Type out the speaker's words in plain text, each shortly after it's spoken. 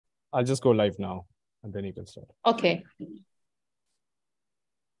I'll just go live now, and then you can start. Okay.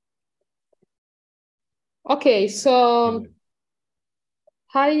 Okay, so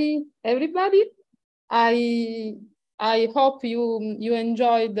hi everybody. I hope you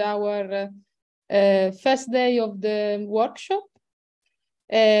enjoyed our first day of the workshop.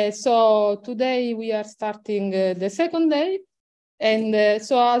 So today we are starting the second day. And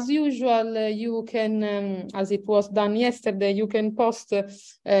so as usual, you can, as it was done yesterday, you can post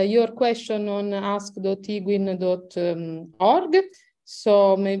your question on ask.iguin.org.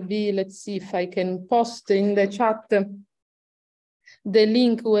 So maybe let's see if I can post in the chat the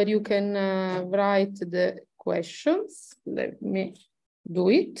link where you can write the questions. Let me do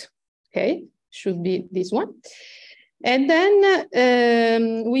it. Okay, should be this one. And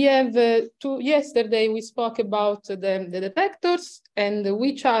then we have yesterday we spoke about the detectors and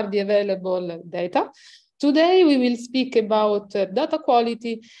which are the available data. Today we will speak about data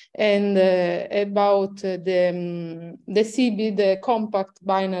quality and about the CB, the compact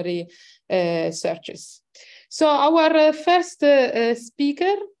binary searches. So our first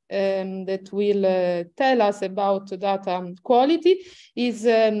speaker that will tell us about data quality is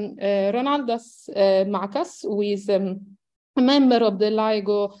Ronaldas Macas, who is a member of the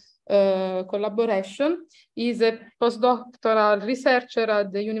LIGO collaboration. He's a postdoctoral researcher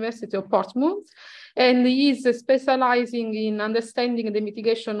at the University of Portsmouth, and he is specializing in understanding the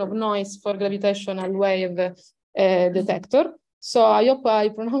mitigation of noise for gravitational wave detector. So I hope I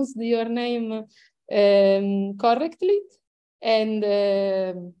pronounced your name correctly, and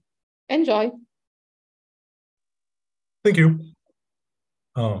enjoy. Thank you.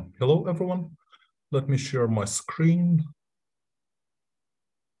 Hello, everyone. Let me share my screen.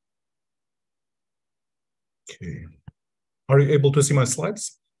 Okay. Are you able to see my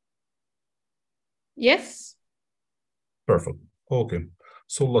slides? Yes. Perfect. Okay.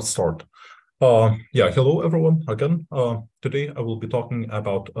 So let's start. Hello, everyone. Again, today I will be talking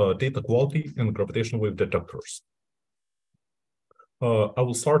about data quality in gravitational wave detectors. I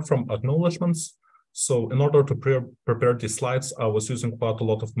will start from acknowledgements. So in order to prepare these slides, I was using quite a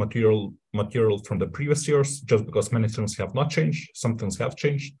lot of material from the previous years, just because many things have not changed, some things have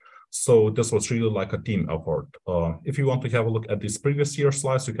changed. So this was really like a team effort. If you want to have a look at these previous year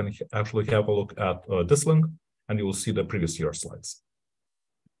slides, you can actually have a look at this link, and you will see the previous year slides.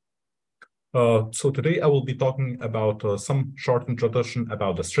 So today I will be talking about some short introduction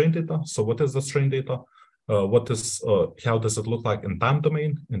about the strain data. So what is the strain data? How does it look like in time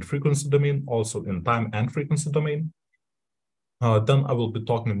domain, in frequency domain, also in time and frequency domain? Then I will be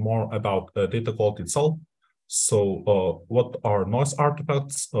talking more about data quality itself. So what are noise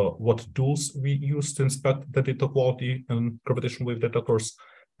artifacts, what tools we use to inspect the data quality in gravitational wave detectors,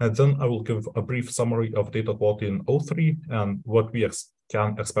 and then I will give a brief summary of data quality in O3 and what we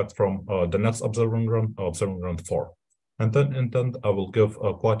can expect from the next observing run 4. And then in the end, I will give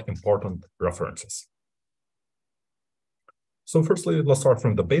quite important references. So firstly, let's start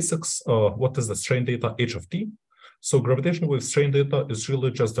from the basics. What is the strain data H of t? So gravitational wave strain data is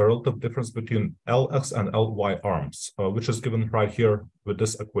really just the relative difference between Lx and Ly arms, which is given right here with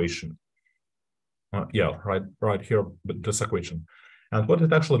this equation. Right here with this equation. And what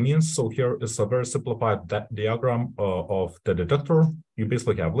it actually means, so here is a very simplified diagram of the detector. You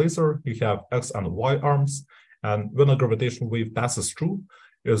basically have laser, you have X and Y arms, and when a gravitational wave passes through,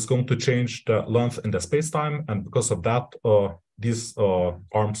 it's going to change the length in the space-time, and because of that, these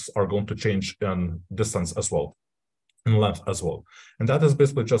arms are going to change in distance as well, in length as well. And that is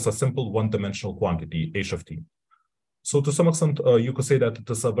basically just a simple one-dimensional quantity, H of t. So to some extent, you could say that it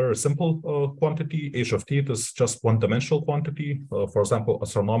is a very simple quantity. H of t is just one-dimensional quantity. For example,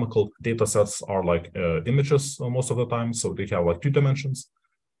 astronomical data sets are like images most of the time, so they have like 2 dimensions.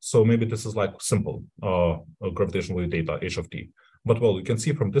 So maybe this is like simple gravitational wave data, H of t. But well, you can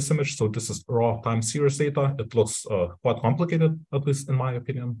see from this image, so this is raw time series data. It looks quite complicated, at least in my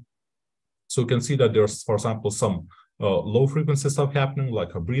opinion. So you can see that there's, for example, some low frequency stuff happening,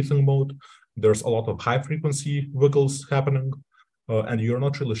 like a breathing mode. There's a lot of high frequency wiggles happening, and you're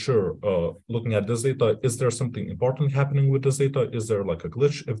not really sure, looking at this data, is there something important happening with this data? Is there like a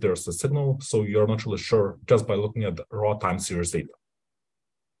glitch if there's a signal? So you're not really sure just by looking at the raw time series data.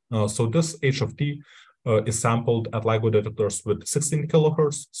 So this H of t is sampled at LIGO detectors with 16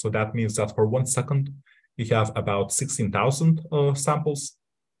 kilohertz. So that means that for 1 second, you have about 16,000 samples.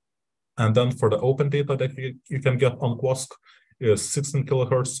 And then for the open data that you can get on QUASC is 16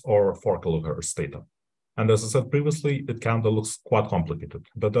 kilohertz or 4 kilohertz data. And as I said previously, it kind of looks quite complicated,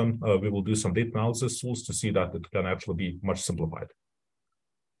 but then we will do some data analysis tools to see that it can actually be much simplified.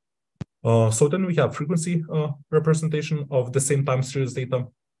 So then we have frequency representation of the same time series data.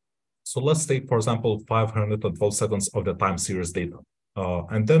 So let's take, for example, 512 seconds of the time series data.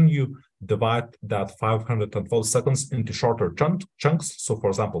 And then you divide that 512 seconds into shorter chunks. So for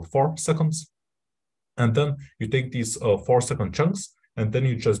example, 4 seconds. And then you take these 4-second chunks, and then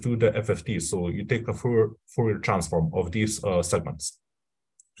you just do the FFT. So you take a Fourier transform of these segments.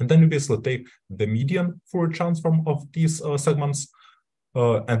 And then you basically take the median Fourier transform of these segments.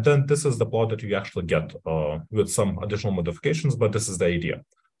 And then this is the plot that you actually get with some additional modifications, but this is the idea.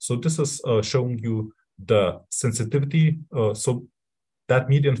 So this is showing you the sensitivity. So that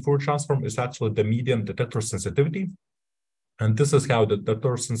median Fourier transform is actually the median detector sensitivity. And this is how the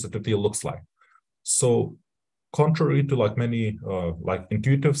detector sensitivity looks like. So contrary to like many like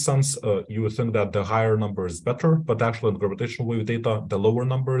intuitive sense, you would think that the higher number is better, but actually in gravitational wave data, the lower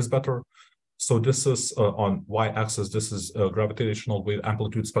number is better. So this is on y-axis, this is gravitational wave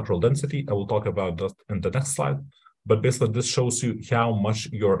amplitude spectral density. I will talk about that in the next slide. But basically, this shows you how much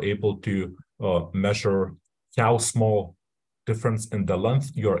you're able to measure, how small difference in the length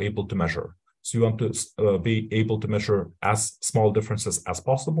you're able to measure. So you want to be able to measure as small differences as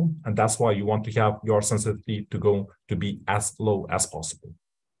possible. And that's why you want to have your sensitivity to be as low as possible.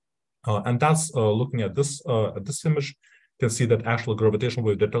 And that's looking at this image, you can see that actual gravitational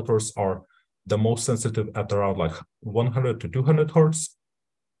wave detectors are the most sensitive at around like 100 to 200 hertz.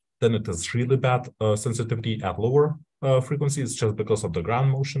 Then it is really bad sensitivity at lower frequencies just because of the ground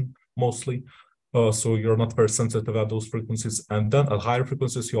motion mostly. So you're not very sensitive at those frequencies. And then at higher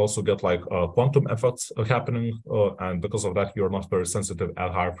frequencies, you also get like quantum effects happening. And because of that, you're not very sensitive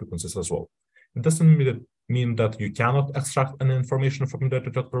at higher frequencies as well. It doesn't mean that you cannot extract any information from the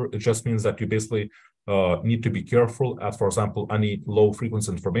detector. It just means that you basically need to be careful at, for example, any low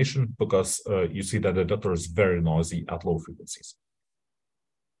frequency information, because you see that the detector is very noisy at low frequencies.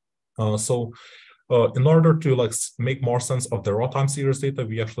 In order to like make more sense of the raw time series data,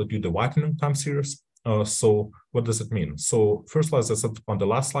 we actually do the whitening time series. So what does it mean? So first, as I said on the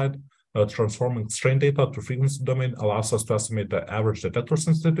last slide, transforming strain data to frequency domain allows us to estimate the average detector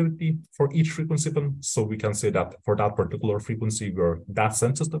sensitivity for each frequency band. So we can say that for that particular frequency, we're that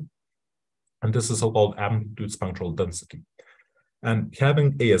sensitive. And this is so-called amplitude spectral density. And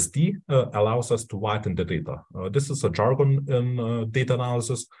having ASD allows us to whiten the data. This is a jargon in data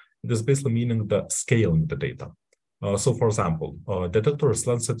analysis. It is basically meaning that scaling the data. So for example, detector is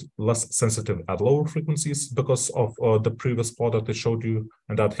less sensitive at lower frequencies because of the previous plot that I showed you,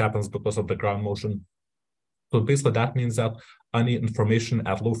 and that happens because of the ground motion. So basically that means that any information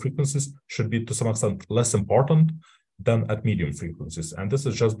at low frequencies should be to some extent less important than at medium frequencies. And this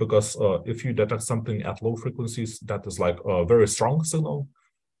is just because if you detect something at low frequencies that is like a very strong signal,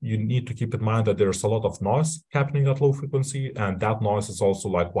 you need to keep in mind that there's a lot of noise happening at low frequency, and that noise is also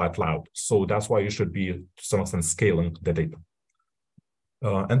like quite loud. So that's why you should be to some extent scaling the data.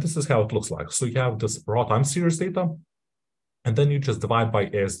 And this is how it looks like. So you have this raw time series data, and then you just divide by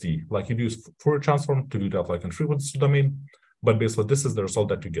ASD. Like you use Fourier transform to do that like in frequency domain, but basically this is the result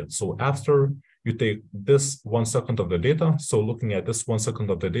that you get. So after you take this 1 second of the data, so looking at this 1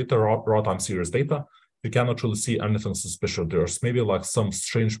 second of the data, raw time series data, you cannot really see anything suspicious. There's maybe like some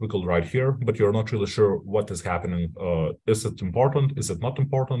strange wiggle right here, but you're not really sure what is happening. Is it important? Is it not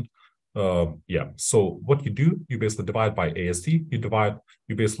important? Yeah. So what you do, you basically divide by ASD.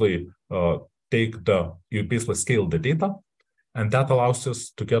 You basically you basically scale the data, and that allows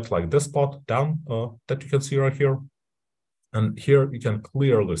us to get like this plot down that you can see right here. And here you can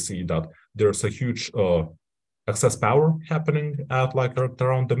clearly see that there's a huge excess power happening at like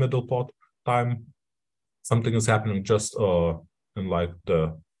around the middle plot time. Something is happening just in like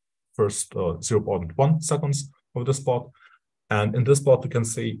the first 0.1 seconds of this plot. And in this plot, you can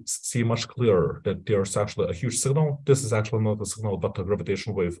see much clearer that there's actually a huge signal. This is actually not a signal, but a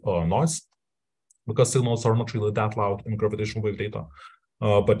gravitational wave noise, because signals are not really that loud in gravitational wave data.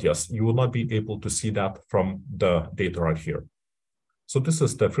 But yes, you will not be able to see that from the data right here. So this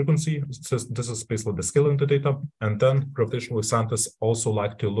is the frequency. This is basically the scaling the data. And then gravitational wave scientists also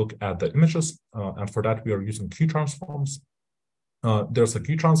like to look at the images. And for that, we are using Q transforms. There's a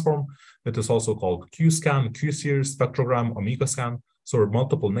Q transform. It is also called Q scan, Q series, spectrogram, omega scan. So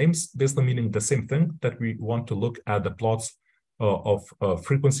multiple names, basically meaning the same thing, that we want to look at the plots of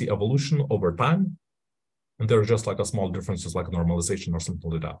frequency evolution over time. And there are just like a small differences like normalization or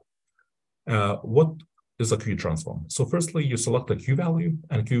something like that. What is a Q transform? So firstly, you select a Q value,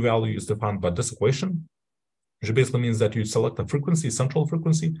 and Q value is defined by this equation, which basically means that you select a frequency, central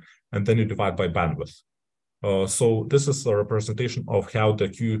frequency, and then you divide by bandwidth. So this is a representation of how the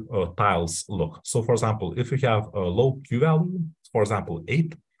Q tiles look. So for example, if you have a low Q value, for example,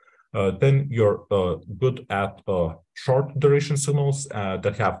 8, then you're good at short duration signals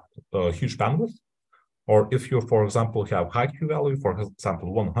that have huge bandwidth, or if you, for example, have high Q value, for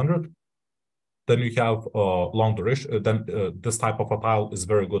example, 100, then you have long duration. Then this type of a tile is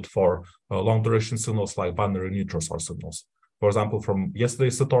very good for long duration signals like binary neutral source signals. For example, from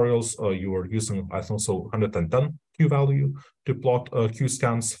yesterday's tutorials, you were using, I think, so 110 Q value to plot Q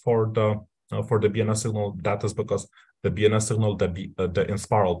scans for the BNS signal. That is because the BNS signal, the in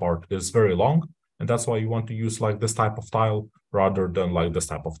spiral part, is very long, and that's why you want to use like this type of tile rather than like this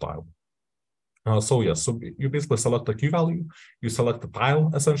type of tile. So you basically select the Q value, you select the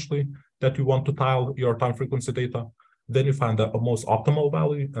tile essentially that you want to tile your time frequency data. Then you find the most optimal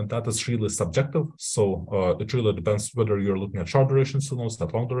value, and that is really subjective. So it really depends whether you're looking at short duration signals,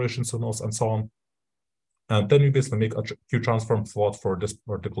 at long duration signals, and so on. And then you basically make a Q transform plot for this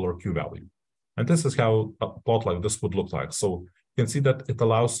particular Q value. And this is how a plot like this would look like. So you can see that it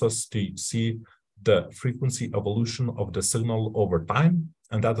allows us to see the frequency evolution of the signal over time.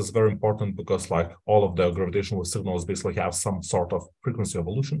 And that is very important because like all of the gravitational signals basically have some sort of frequency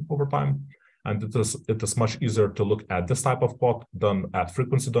evolution over time. And it is much easier to look at this type of plot than at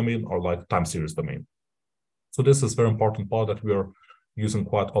frequency domain or like time series domain. So this is very important plot that we are using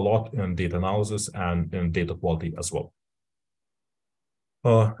quite a lot in data analysis and in data quality as well.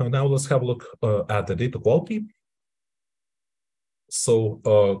 Now let's have a look at the data quality. So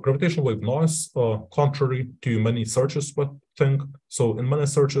gravitational wave noise, contrary to many searches would think. So in many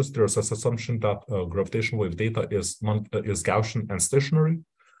searches, there's this assumption that gravitational wave data is Gaussian and stationary.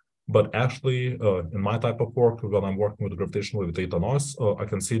 But actually, in my type of work, when I'm working with gravitational wave data noise, I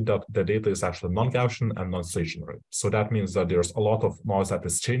can see that the data is actually non-Gaussian and non-stationary. So that means that there's a lot of noise that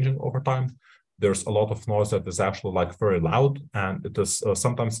is changing over time. There's a lot of noise that is actually like very loud, and it is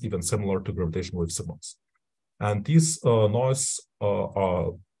sometimes even similar to gravitational wave signals. And these that noise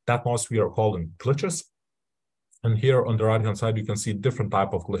we are calling glitches. And here on the right-hand side, you can see different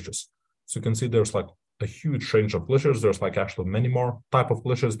type of glitches. So you can see there's like a huge range of glitches. There's like actually many more type of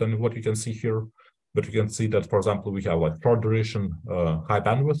glitches than what you can see here. But you can see that, for example, we have like short duration, high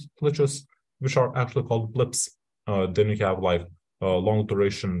bandwidth glitches, which are actually called blips. Then you have like long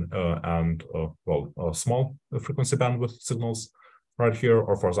duration and small frequency bandwidth signals right here,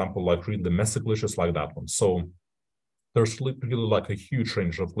 or for example, like really messy glitches like that one. So there's really like a huge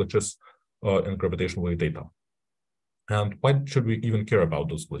range of glitches in gravitational wave data. And why should we even care about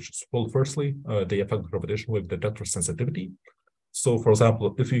those glitches? Well, firstly, they affect gravitational wave detector sensitivity. So for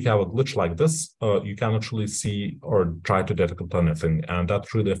example, if you have a glitch like this, you can actually see or try to detect anything, and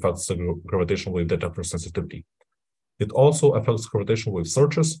that really affects the gravitational wave detector sensitivity. It also affects gravitational wave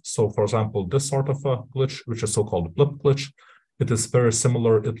searches. So for example, this sort of a glitch, which is so-called blip glitch, it is very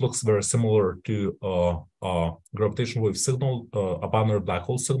similar. It looks very similar to a gravitational wave signal, a binary black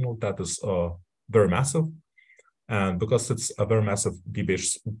hole signal that is very massive. And because it's a very massive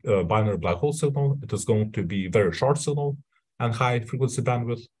deep-based binary black hole signal, it is going to be very short signal and high frequency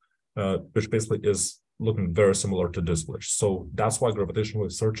bandwidth, which basically is looking very similar to this glitch. So that's why gravitational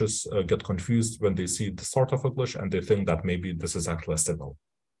wave searchers get confused when they see this sort of a glitch and they think that maybe this is actually a signal.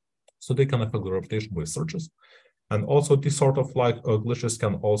 So they can affect gravitational wave searches. And also these sort of like glitches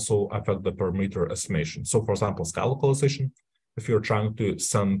can also affect the parameter estimation. So for example, sky localization. If you're trying to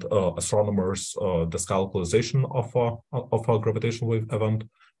send astronomers the sky localization of a gravitational wave event,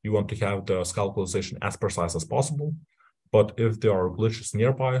 you want to have the sky localization as precise as possible. But if there are glitches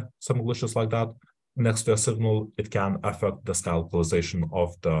nearby, some glitches like that, next to a signal, it can affect the sky localization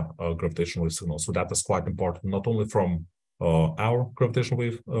of the gravitational wave signal. So that is quite important, not only from our gravitational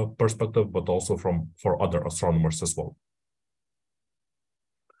wave perspective, but also for other astronomers as well.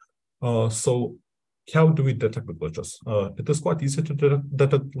 So how do we detect the glitches? It is quite easy to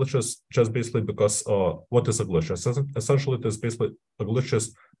detect glitches just basically because what is a glitch? Essentially, it is basically a glitch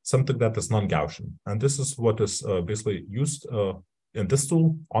is something that is non-Gaussian. And this is what is basically used in this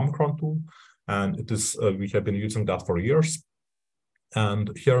tool, Omicron tool. And it is we have been using that for years.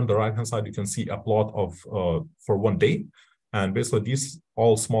 And here on the right-hand side, you can see a plot of for 1 day. And basically these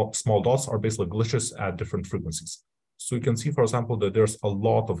all small dots are basically glitches at different frequencies. So you can see, for example, that there's a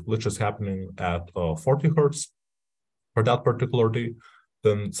lot of glitches happening at 40 Hertz for that particular day.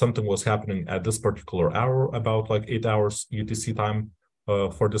 Then something was happening at this particular hour, about like 8 hours UTC time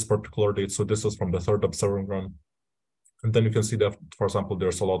for this particular date. So this is from the third observing run. And then you can see that, for example,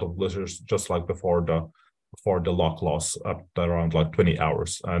 there's a lot of glitches just like before the lock loss at around like 20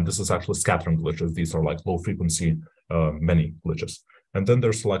 hours. And this is actually scattering glitches. These are like low frequency, many glitches. And then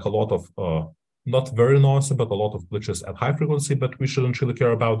there's like a lot of not very noisy, but a lot of glitches at high frequency, but we shouldn't really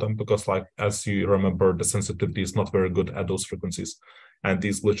care about them because, like, as you remember, the sensitivity is not very good at those frequencies. And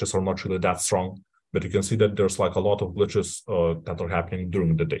these glitches are not really that strong. but you can see that there's like a lot of glitches that are happening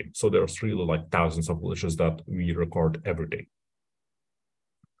during the day. So there's really like thousands of glitches that we record every day.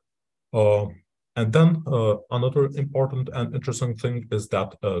 And then another important and interesting thing is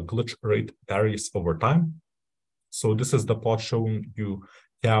that glitch rate varies over time. So this is the plot showing you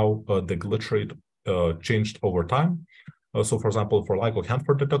how the glitch rate changed over time. So for example, for LIGO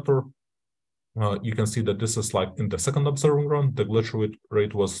Hanford detector, you can see that this is like in the second observing run, the glitch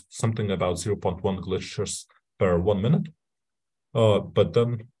rate was something about 0.1 glitches per 1 minute. But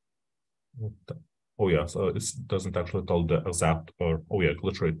then, oh yeah, so it doesn't actually tell the exact,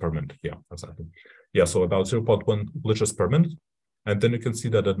 glitch rate per minute. Yeah, exactly. Yeah, so about 0.1 glitches per minute. And then you can see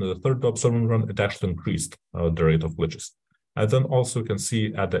that in the third observing run, it actually increased the rate of glitches. And then also you can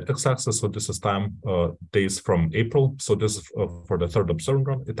see at the x-axis, so this is time days from April. So this is for the third observing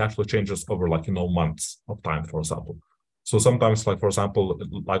run, it actually changes over like, months of time, for example. So sometimes, like, for example,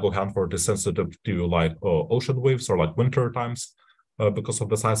 LIGO Hanford is sensitive to like ocean waves or like winter times because of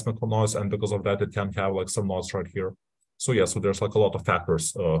the seismic noise. And because of that, it can have like some noise right here. So yeah, so there's like a lot of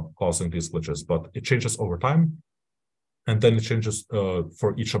factors causing these glitches, but it changes over time. And then it changes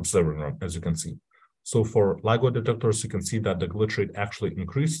for each observing run, as you can see. So for LIGO detectors, you can see that the glitch rate actually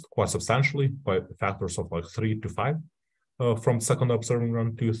increased quite substantially by factors of like 3 to 5 from second observing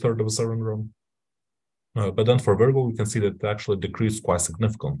run to third observing run. But then for Virgo, we can see that it actually decreased quite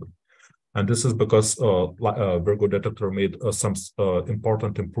significantly. And this is because Virgo detector made some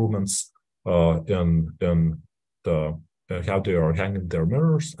important improvements in the how they are hanging their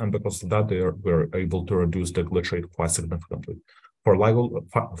mirrors, and because of that, they were able to reduce the glitch rate quite significantly. For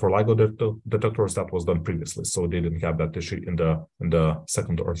LIGO detectors, that was done previously, so they didn't have that issue in the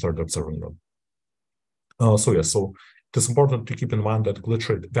second or third observing run. So yes, so it is important to keep in mind that glitch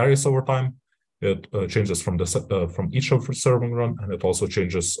rate varies over time. It changes from each observing run, and it also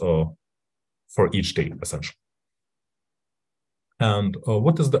changes for each day, essentially. And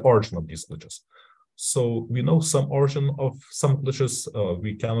what is the origin of these glitches? So we know some origin of some glitches.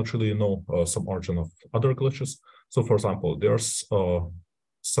 We cannot really know some origin of other glitches. So for example, there's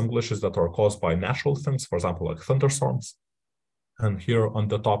some glitches that are caused by natural things, for example, like thunderstorms. And here on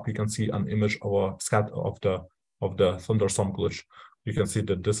the top, you can see an image of a scat of the thunderstorm glitch. You can see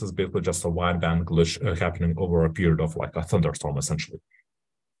that this is basically just a wideband glitch happening over a period of like a thunderstorm, essentially.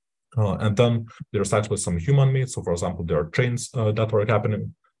 And then there's actually some human-made. So for example, there are trains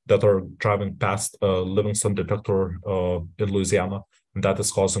that are driving past Livingston detector in Louisiana, and that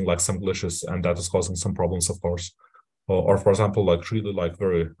is causing like some glitches, and that is causing some problems, of course. Or for example, like really like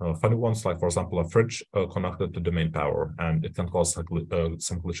very funny ones, like for example, a fridge connected to the main power, and it can cause some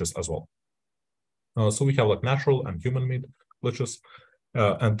glitches as well. So we have like natural and human-made glitches,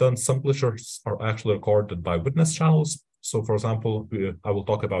 and then some glitches are actually recorded by witness channels. So for example, I will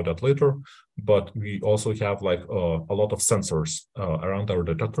talk about that later, but we also have like a lot of sensors around our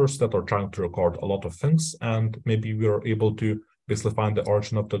detectors that are trying to record a lot of things, and maybe we are able to basically find the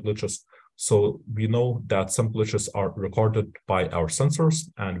origin of the glitches. So we know that some glitches are recorded by our sensors,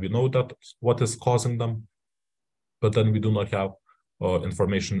 and we know that what is causing them, but then we do not have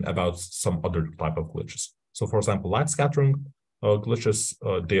information about some other type of glitches. So for example, light scattering glitches,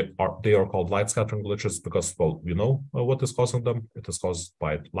 they are called light scattering glitches because, well, we know what is causing them. It is caused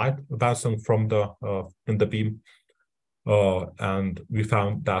by light bouncing from in the beam, and we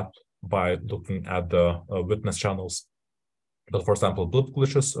found that by looking at the witness channels. But for example, blip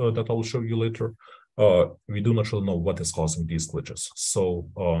glitches that I will show you later, we do not really know what is causing these glitches. So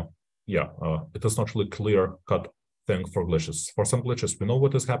it is not really clear-cut thing for glitches. For some glitches, we know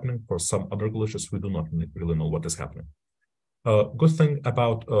what is happening. For some other glitches, we do not really know what is happening. Good thing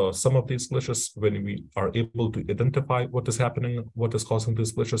about some of these glitches, when we are able to identify what is happening, what is causing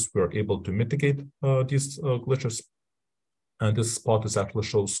these glitches, we are able to mitigate these glitches. And this plot actually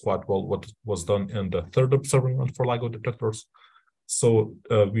shows quite well what was done in the third observing run for LIGO detectors. So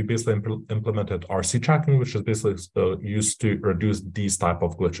we basically implemented RC tracking, which is basically used to reduce these type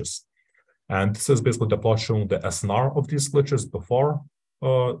of glitches. And this is basically the plot showing the SNR of these glitches before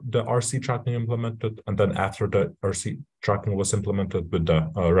the RC tracking implemented, and then after the RC tracking was implemented with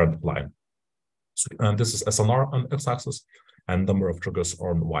the red line. So, and this is SNR on x-axis and number of triggers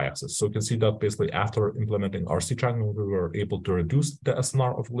on y-axis. So you can see that basically after implementing RC tracking, we were able to reduce the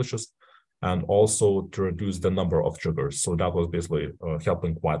SNR of glitches and also to reduce the number of triggers. So that was basically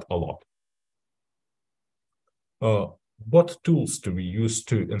helping quite a lot. What tools do we use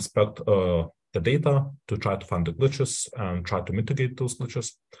to inspect the data to try to find the glitches and try to mitigate those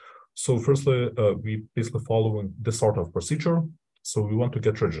glitches? So firstly, we basically following this sort of procedure. So we want to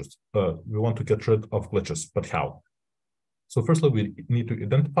get rid of glitches, but how? So firstly, we need to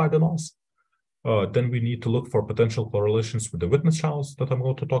identify the noise. Then we need to look for potential correlations with the witness channels that I'm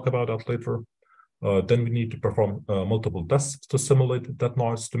going to talk about that later. Then we need to perform multiple tests to simulate that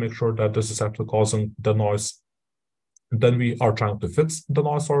noise to make sure that this is actually causing the noise. And then we are trying to fix the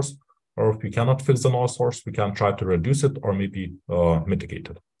noise source, or if we cannot fix the noise source, we can try to reduce it or maybe mitigate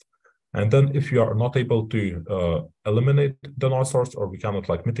it. And then if you are not able to eliminate the noise source, or we cannot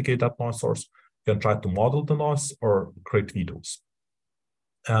like mitigate that noise source, you can try to model the noise or create vetoes.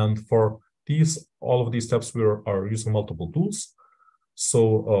 And for all of these steps, we are using multiple tools.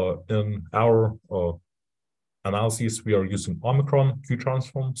 So in our analyses, we are using Omicron,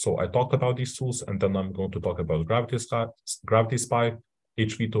 Q-transform. So I talked about these tools, and then I'm going to talk about Gravity Spy,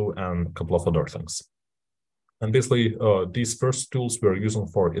 H-veto, and a couple of other things. And basically, these first tools we're using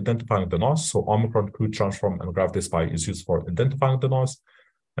for identifying the noise. So Omicron, Q-transform, and Gravity Spy is used for identifying the noise.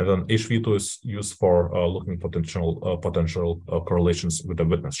 And then H-veto is used for looking potential correlations with the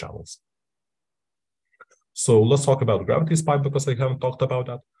witness channels. So let's talk about Gravity Spy because I haven't talked about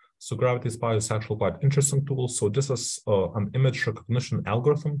that. So Gravity Spy is actually quite an interesting tool. So this is an image recognition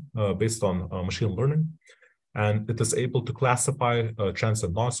algorithm based on machine learning. And it is able to classify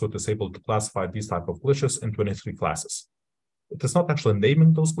transient noise. So it is able to classify these type of glitches in 23 classes. It is not actually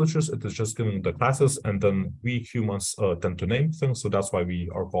naming those glitches. It is just giving the classes. And then we humans tend to name things. So that's why we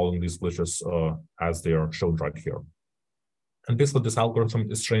are calling these glitches as they are shown right here. And basically, this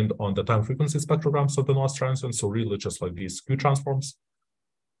algorithm is trained on the time frequency spectrograms of the noise transients, so really just like these Q transforms.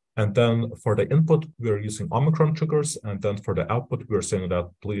 And then for the input, we're using Omicron triggers. And then for the output, we're saying that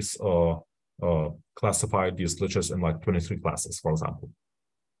please classify these glitches in like 23 classes, for example.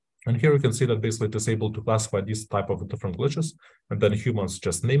 And here you can see that basically it is able to classify these type of different glitches, and then humans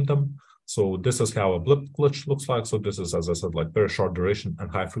just name them. So this is how a blip glitch looks like. So this is, as I said, like very short duration and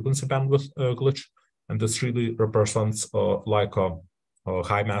high frequency bandwidth glitch. And this really represents like a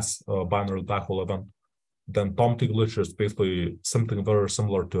high mass binary black hole event. Then Tomty glitch is basically something very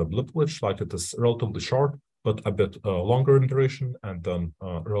similar to a blip glitch, like it is relatively short, but a bit longer in duration, and then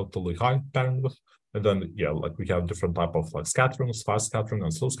relatively high bandwidth. And then, yeah, like we have different type of like scatterings, fast scattering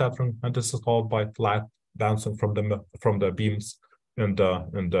and slow scattering. And this is called by light bouncing from the beams in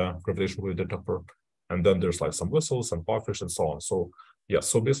the gravitational wave detector. And then there's like some whistles and puffish and so on. So yeah,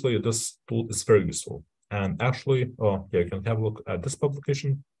 so basically this tool is very useful. And actually, yeah, you can have a look at this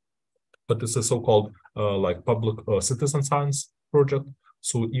publication, but this is so-called like public citizen science project.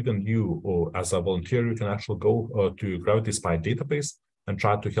 So even you, as a volunteer, you can actually go to Gravity Spy database and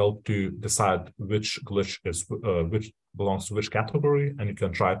try to help to decide which glitch is which belongs to which category, and you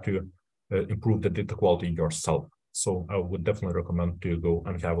can try to improve the data quality yourself. So I would definitely recommend to go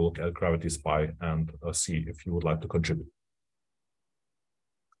and have a look at Gravity Spy and see if you would like to contribute.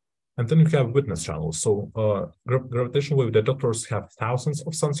 And then you have witness channels. So gravitational wave detectors have thousands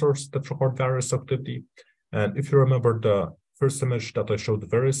of sensors that record various activity. And if you remember the first image that I showed, a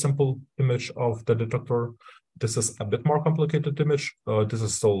very simple image of the detector, this is a bit more complicated image. This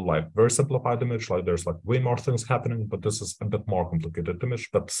is still like very simplified image, like there's like way more things happening, but this is a bit more complicated image,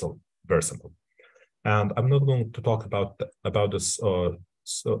 but still very simple. And I'm not going to talk about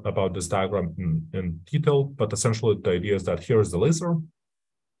this diagram in detail, but essentially the idea is that here is the laser,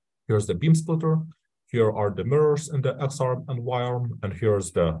 here's the beam splitter, here are the mirrors in the X arm and Y arm, and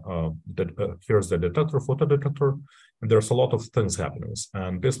here's the detector, photodetector, and there's a lot of things happening.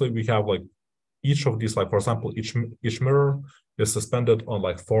 And basically we have like each of these, like for example, each mirror is suspended on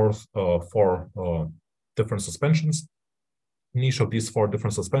like four different suspensions. And each of these 4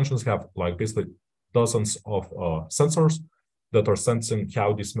 different suspensions have like basically dozens of sensors that are sensing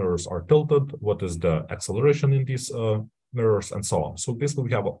how these mirrors are tilted, what is the acceleration in these mirrors, and so on. So basically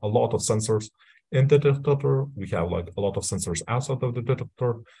we have a lot of sensors in the detector. We have like a lot of sensors outside of the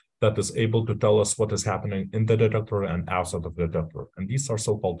detector that is able to tell us what is happening in the detector and outside of the detector. And these are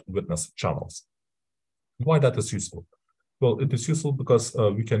so-called witness channels. Why that is useful? Well, it is useful because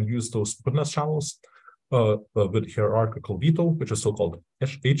we can use those witness channels with hierarchical veto, which is so-called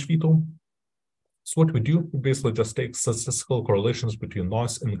H-veto. So what we do, we basically just take statistical correlations between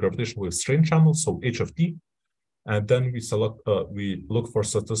noise and gravitational wave strain channels, so H of T, and then we look for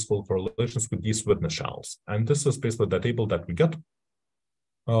statistical correlations with these witness channels. And this is basically the table that we get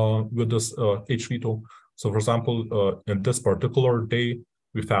with this H-veto. So for example, in this particular day,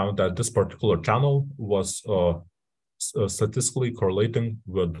 we found that this particular channel was statistically correlating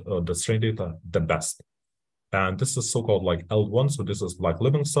with the strain data the best. And this is so-called like L1. So this is like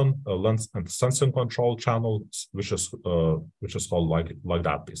Livingston lens and sensing control channel, which is called like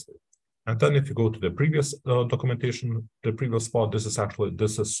that basically. And then if you go to the previous documentation, the previous spot, this is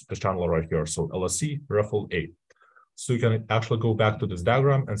the channel right here. So LSC, Ruffle A. So you can actually go back to this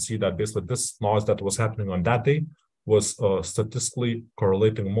diagram and see that basically this noise that was happening on that day was statistically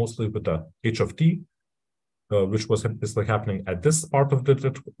correlating mostly with the h of t, which was basically happening at this part of the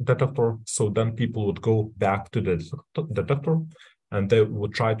detector. So then people would go back to the detector and they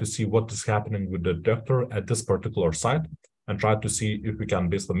would try to see what is happening with the detector at this particular site and try to see if we can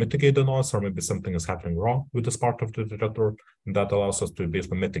basically mitigate the noise, or maybe something is happening wrong with this part of the detector, and that allows us to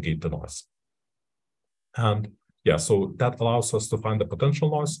basically mitigate the noise. And yeah, so that allows us to find the potential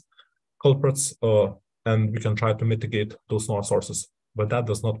noise culprits, and we can try to mitigate those noise sources, but that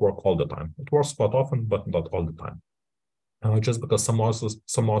does not work all the time. It works quite often, but not all the time. Just because some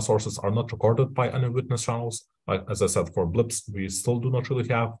noise sources are not recorded by any witness channels, like as I said, for blips, we still do not really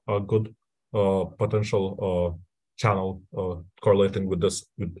have a good potential channel correlating with this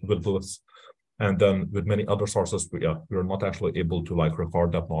with blips. And then with many other sources, we are not actually able to like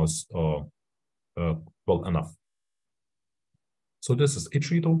record that noise well enough. So this is H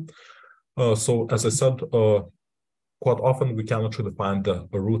veto. So as I said, quite often we cannot really find the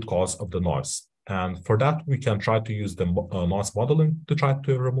root cause of the noise. And for that, we can try to use the noise modeling to try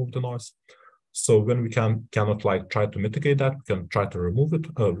to remove the noise. So when we cannot like try to mitigate that, we can try to remove it.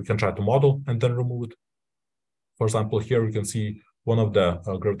 We can try to model and then remove it. For example, here we can see one of the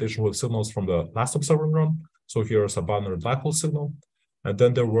gravitational wave signals from the last observing run. So here is a binary dipole signal. And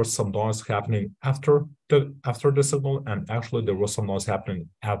then there was some noise happening after the signal, and actually there was some noise happening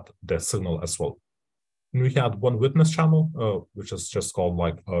at the signal as well. And we had one witness channel, which is just called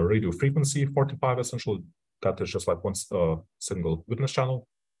like radio frequency 45, essentially. That is just like one single witness channel.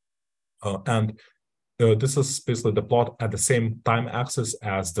 This is basically the plot at the same time axis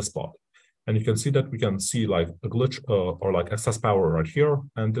as this plot. And you can see that we can see like a glitch or like excess power right here.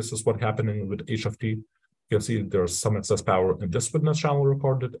 And this is what's happening with h of t. You can see there's some excess power in this witness channel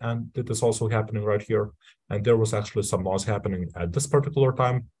recorded, and it is also happening right here. And there was actually some noise happening at this particular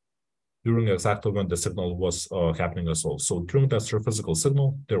time during exactly when the signal was happening as well. So during that astrophysical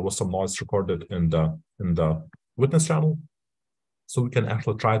signal, there was some noise recorded in the witness channel. So we can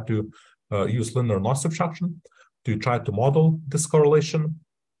actually try to use linear noise subtraction to try to model this correlation,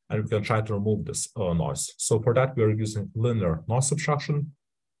 and we can try to remove this noise. So for that, we are using linear noise subtraction,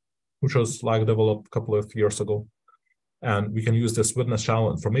 which was like developed a couple of years ago. And we can use this witness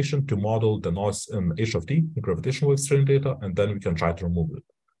channel information to model the noise in h of t, the gravitational wave strain data, and then we can try to remove it.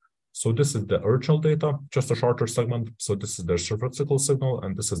 So this is the original data, just a shorter segment. So this is the astrophysical signal,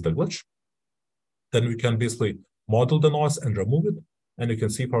 and this is the glitch. Then we can basically model the noise and remove it. And you can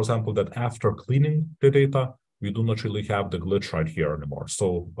see, for example, that after cleaning the data, we do not really have the glitch right here anymore. So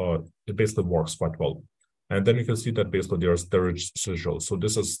it basically works quite well. And then you can see that basically there's the residual. So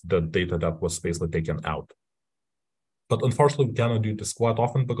this is the data that was basically taken out. But unfortunately, we cannot do this quite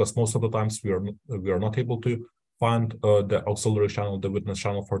often because most of the times we are not able to find the auxiliary channel, the witness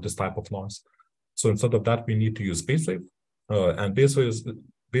channel for this type of noise. So instead of that, we need to use base wave. And base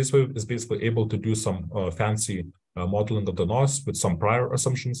wave is basically able to do some fancy modeling of the noise with some prior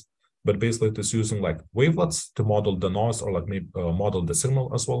assumptions. But basically, it is using like wavelets to model the noise or like maybe model the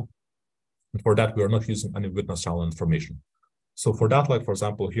signal as well. And for that, we are not using any witness channel information. So for that, like for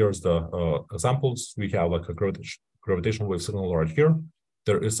example, here's the examples. We have like a gravitational wave signal right here.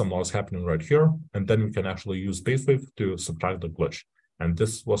 There is some noise happening right here, and then we can actually use base wave to subtract the glitch. And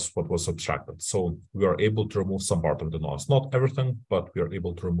this was what was subtracted. So we are able to remove some part of the noise, not everything, but we are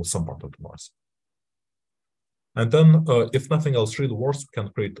able to remove some part of the noise. And then if nothing else really works, we can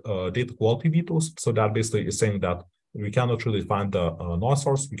create data quality vetoes. So that basically is saying that we cannot really find the noise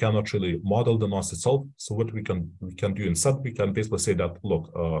source. We cannot really model the noise itself. So what we can do instead, we can basically say that, look,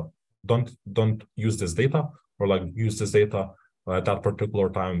 don't use this data, or like use this data at that particular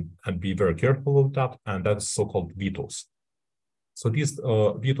time and be very careful of that. And that's so-called vetoes. So these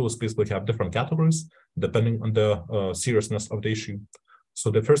vetoes basically have different categories depending on the seriousness of the issue. So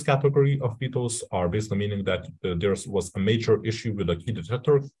the first category of vetoes are basically meaning that there was a major issue with a key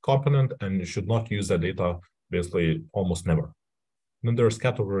detector component and you should not use that data basically almost never. And then there's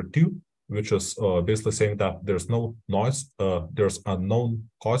category 2, which is basically saying that there's no noise, there's a known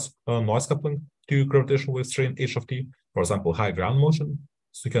cause noise coupling to gravitational wave strain h of t, for example, high ground motion.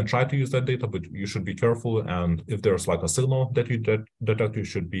 So you can try to use that data, but you should be careful. And if there's like a signal that you detect, you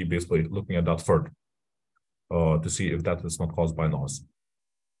should be basically looking at that further to see if that is not caused by noise.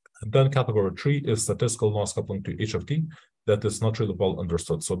 And then category 3 is statistical noise coupling to h of t that is not really well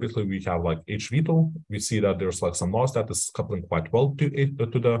understood. So basically we have like h veto. We see that there's like some noise that is coupling quite well to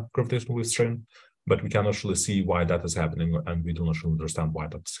the gravitational wave strain, but we can actually see why that is happening, and we do not really understand why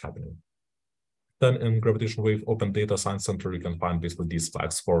that's happening. Then in Gravitational Wave Open Data Science Center, you can find basically these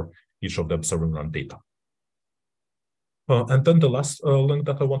flags for each of the observing run data. And then the last link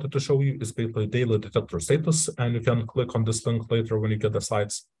that I wanted to show you is basically daily detector status, and you can click on this link later when you get the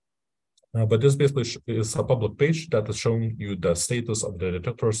slides. But this basically is a public page that is showing you the status of the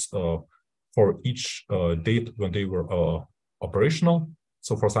detectors for each date when they were operational.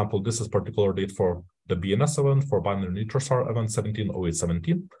 So for example, this is particular date for the BNS event, for binary neutral star event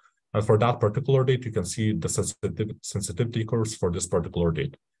 170817. And for that particular date, you can see the sensitivity curves for this particular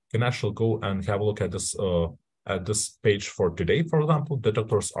date. You can actually go and have a look at this page for today, for example.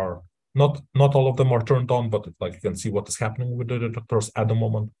 Detectors are not all of them are turned on, but like you can see what is happening with the detectors at the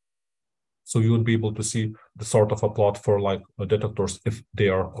moment. So you would be able to see the sort of a plot for like detectors if they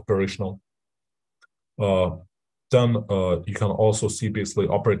are operational. Then you can also see basically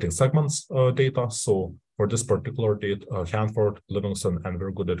operating segments data. So for this particular date, Hanford, Livingston, and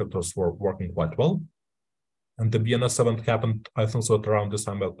Virgo detectors were working quite well. And the BNS event happened, I think so, at around this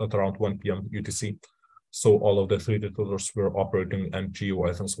time, at around 1 p.m. UTC. So all of the 3 detectors were operating, and GEO,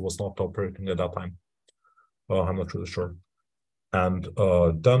 I think so, was not operating at that time. I'm not really sure. And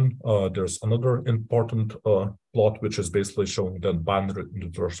then there's another important plot, which is basically showing the binary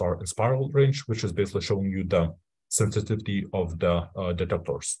neutral star in spiral range, which is basically showing you the sensitivity of the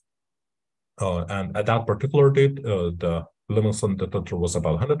detectors. And at that particular date, the Livingston detector was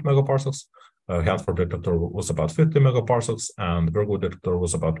about 100 megaparsecs, Hanford detector was about 50 megaparsecs, and Virgo detector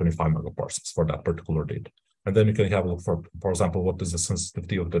was about 25 megaparsecs for that particular date. And then you can have a look for example, what is the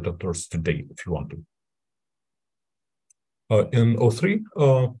sensitivity of detectors today, if you want to. In 03,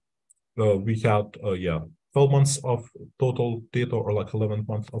 we had 12 months of total data, or like 11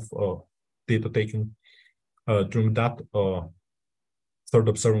 months of data taking. During that third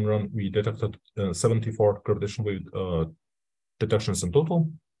observing run, we detected 74 gravitational wave detections in total.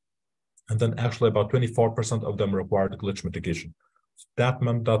 And then actually about 24% of them required glitch mitigation. So that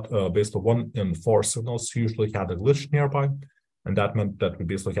meant that basically 1 in 4 signals usually had a glitch nearby. And that meant that we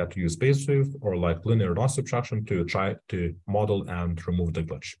basically had to use phase wave or like linear noise subtraction to try to model and remove the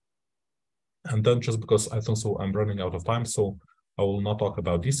glitch. And then just because I think so, I'm running out of time, so I will not talk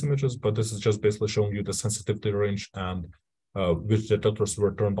about these images, but this is just basically showing you the sensitivity range and which detectors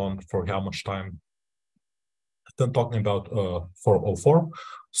were turned on for how much time. Then talking about 404,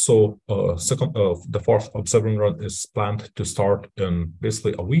 so the fourth observing run is planned to start in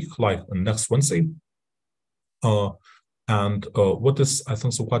basically a week, like next Wednesday. And what is, I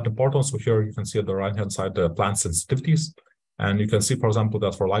think, so quite important, so here you can see at the right-hand side the planned sensitivities. And you can see, for example,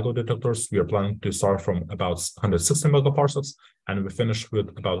 that for LIGO detectors, we are planning to start from about 160 megaparsecs, and we finish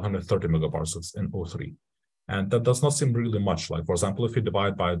with about 130 megaparsecs in 03. And that does not seem really much. Like, for example, if you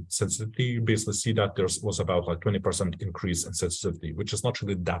divide by sensitivity, you basically see that there was about like 20% increase in sensitivity, which is not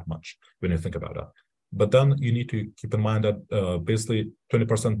really that much when you think about it. But then you need to keep in mind that basically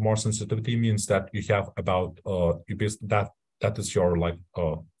 20% more sensitivity means that you have about that is your like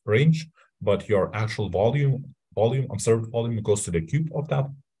range, but your actual observed volume goes to the cube of that.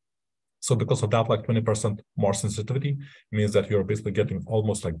 So because of that, like 20% more sensitivity means that you're basically getting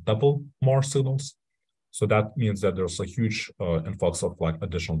almost like double more signals. So that means that there's a huge influx of like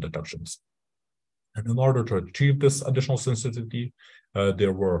additional detections. And in order to achieve this additional sensitivity,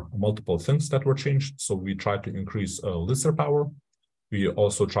 there were multiple things that were changed. So we tried to increase laser power. We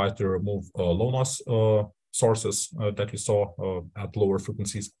also tried to remove low noise sources that you saw at lower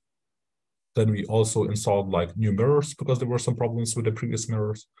frequencies. Then we also installed like new mirrors because there were some problems with the previous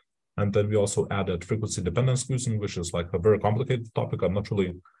mirrors. And then we also added frequency dependence squeezing, which is like a very complicated topic. I'm not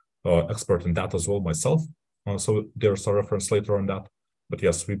really expert in that as well myself. So there's a reference later on that. But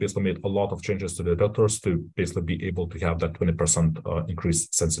yes, we basically made a lot of changes to the detectors to basically be able to have that 20%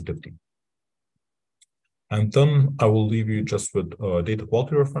 increased sensitivity. And then I will leave you just with data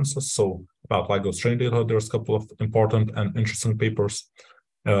quality references. So about LIGO strain data, there's a couple of important and interesting papers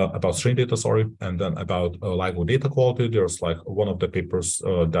about strain data, and then about LIGO data quality. There's like one of the papers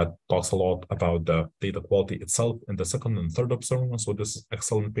that talks a lot about the data quality itself in the second and third observing. So this is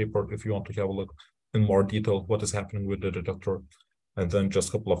excellent paper if you want to have a look in more detail what is happening with the detector. And then just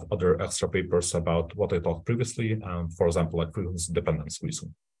a couple of other extra papers about what I talked previously, and for example, like frequency dependence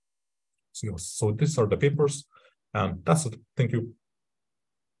squeezing. So these are the papers, and that's it. Thank you.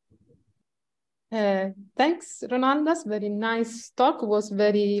 Thanks, Ronaldas. Very nice talk. Was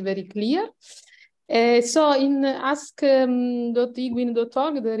very, very clear. So in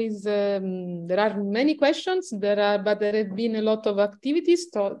ask.igwin.org there are many questions. But there have been a lot of activities.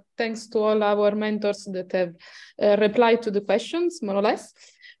 So thanks to all our mentors that have replied to the questions, more or less.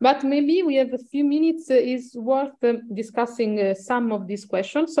 But maybe we have a few minutes. Is worth discussing some of these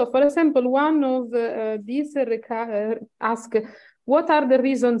questions. So, for example, one of these ask, what are the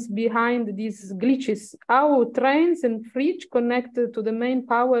reasons behind these glitches? How trains and fridge connected to the main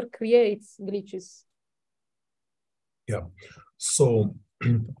power creates glitches? Yeah, so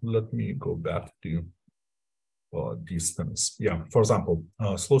let me go back to these things. Yeah, for example,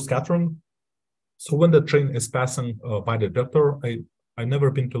 slow scattering. So when the train is passing by the detector, I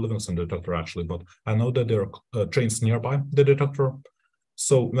never been to Livingston detector actually, but I know that there are trains nearby the detector.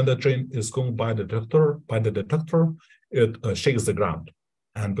 So when the train is going by the detector, it shakes the ground.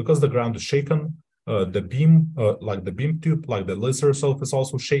 And because the ground is shaken, the beam, like the beam tube, like the laser itself is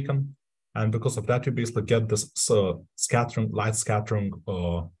also shaken. And because of that, you basically get this scattering, light scattering,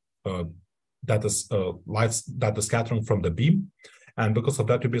 that is scattering from the beam. And because of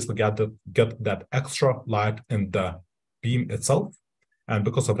that, you basically get that extra light in the beam itself. And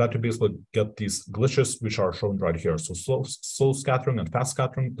because of that, you basically get these glitches, which are shown right here. So slow scattering and fast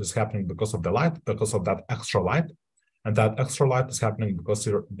scattering is happening because of the light, because of that extra light. And that extra light is happening because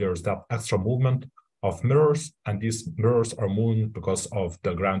there's that extra movement of mirrors. And these mirrors are moving because of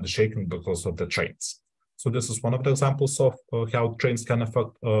the ground shaking because of the trains. So this is one of the examples of how trains can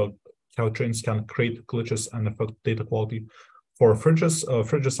affect, how trains can create glitches and affect data quality. For fridges,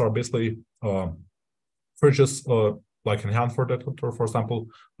 fridges are basically like in Hanford detector, for example,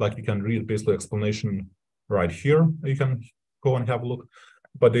 like you can read basically explanation right here. You can go and have a look.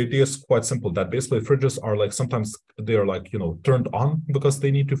 But the idea is quite simple, that basically fridges are like, sometimes they're like, turned on because they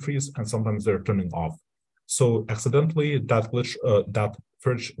need to freeze, and sometimes they're turning off. So accidentally that glitch, that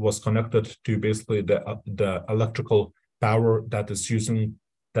fridge was connected to basically the electrical power that is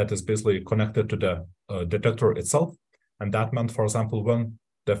basically connected to the detector itself. And that meant, for example, when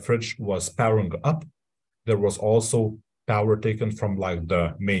the fridge was powering up, there was also power taken from like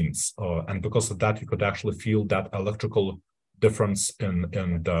the mains. And because of that, you could actually feel that electrical difference in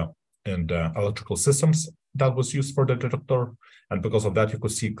the electrical systems that was used for the detector. And because of that, you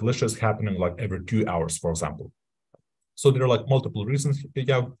could see glitches happening like every 2 hours, for example. So there are like multiple reasons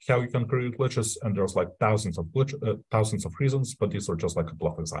how you can create glitches, and there's like thousands of reasons, but these are just like a couple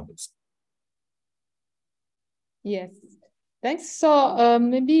of examples. Yes. Thanks. So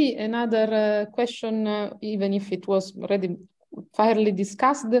maybe another question, even if it was already fairly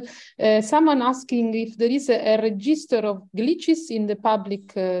discussed, someone asking if there is a register of glitches in the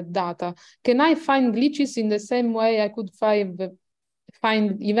public data. Can I find glitches in the same way I could find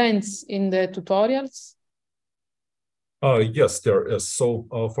events in the tutorials? Yes, there is. So,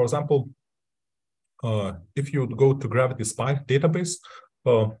 for example, if you go to Gravity Spy database,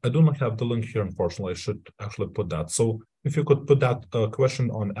 I do not have the link here, unfortunately. I should actually put that. So if you could put that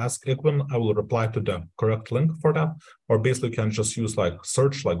question on Ask Igwin, I will reply to the correct link for that. Or basically you can just use like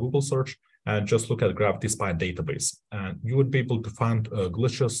search, like Google search, and just look at Gravity Spy database. And you would be able to find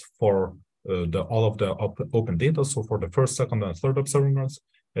glitches for all of the open data. So for the first, second, and third observing runs,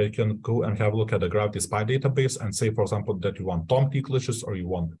 you can go and have a look at the Gravity Spy database and say, for example, that you want TOMT glitches or you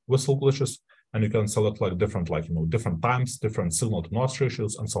want whistle glitches. And you can select like different, different times, different signal to noise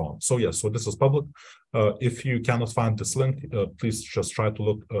ratios, and so on. So yes, so this is public. If you cannot find this link, please just try to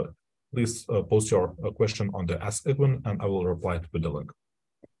look. Please post your question on the Ask Igwin, and I will reply with the link.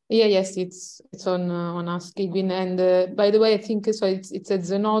 Yeah, yes, it's on Ask Igwin, and by the way, I think so. It's a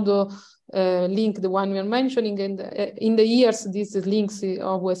Zenodo link, the one we are mentioning, and in the years these links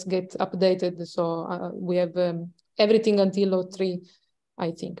always get updated. So we have everything until 03.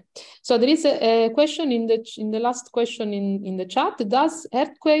 I think. So there is a question in the last question in the chat. Does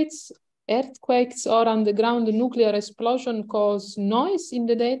earthquakes or underground nuclear explosion cause noise in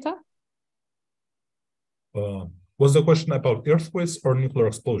the data? Was the question about earthquakes or nuclear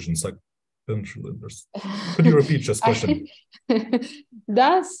explosions? Like, could you repeat this question?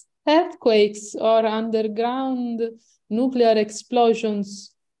 Does earthquakes or underground nuclear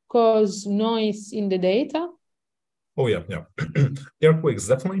explosions cause noise in the data? Oh yeah. Earthquakes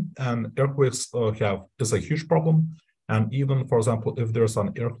definitely, and earthquakes is a huge problem. And even, for example, if there's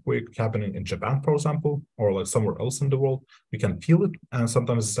an earthquake happening in Japan, for example, or like somewhere else in the world, we can feel it, and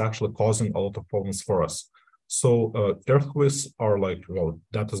sometimes it's actually causing a lot of problems for us. So earthquakes are like, well,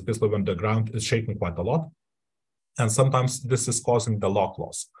 that is basically when the ground is shaking quite a lot, and sometimes this is causing the log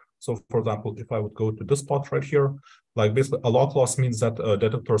loss. So, for example, if I would go to this spot right here, like basically a log loss means that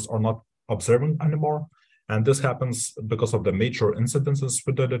detectors are not observing anymore. And this happens because of the major incidences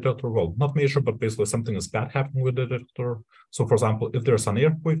with the detector. Well, not major, but basically something is bad happening with the detector. So, for example, if there's an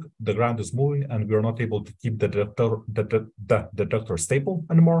earthquake, the ground is moving and we're not able to keep the detector stable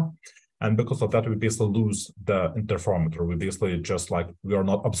anymore. And because of that, we basically lose the interferometer. We basically just like, we are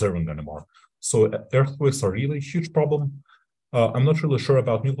not observing anymore. So earthquakes are really a huge problem. I'm not really sure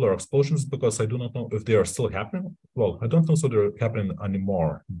about nuclear explosions because I do not know if they are still happening. Well, I don't think so they're happening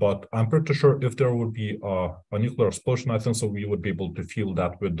anymore, but I'm pretty sure if there would be a nuclear explosion, I think so we would be able to feel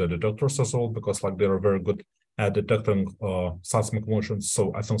that with the detectors as well, because like they're very good at detecting seismic motions.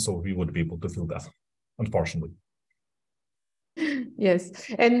 So I think so we would be able to feel that, unfortunately. Yes,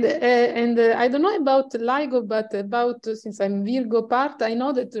 and I don't know about LIGO, but about, since I'm Virgo part, I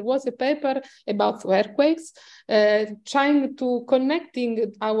know that there was a paper about earthquakes, trying to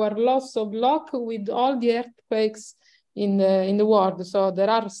connecting our loss of lock with all the earthquakes in the world. So there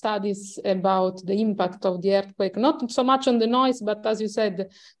are studies about the impact of the earthquake, not so much on the noise, but as you said,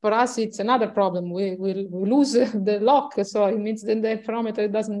 for us it's another problem. We lose the lock, so it means that the thermometer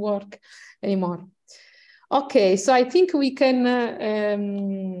doesn't work anymore. Okay, so I think we can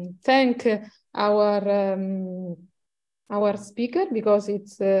thank our speaker, because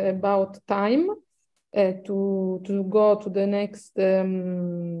it's about time to go to the next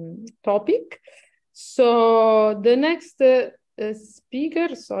topic. So the next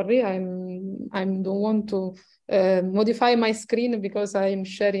speaker, sorry, I don't want to modify my screen because I'm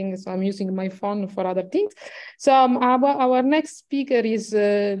sharing, so I'm using my phone for other things. So our next speaker is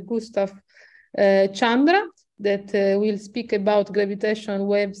Koustav Chandra, that will speak about gravitational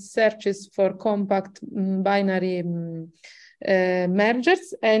wave searches for compact binary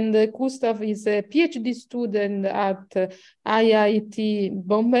mergers. And Koustav is a PhD student at IIT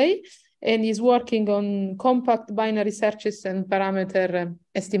Bombay, and is working on compact binary searches and parameter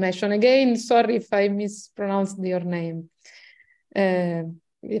estimation. Again, sorry if I mispronounced your name.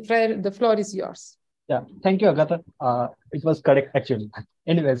 The floor is yours. Yeah, thank you, Agatha. It was correct, actually.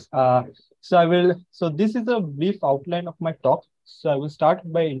 Anyways, so this is a brief outline of my talk. So I will start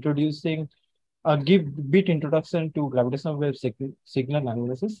by give bit introduction to gravitational wave signal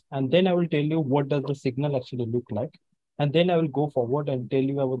analysis, and then I will tell you what does the signal actually look like. And then I will go forward and tell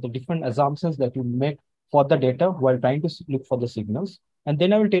you about the different assumptions that you make for the data while trying to look for the signals. And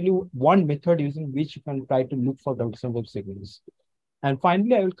then I will tell you one method using which you can try to look for gravitational wave signals. And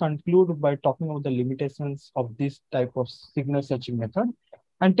finally, I will conclude by talking about the limitations of this type of signal searching method,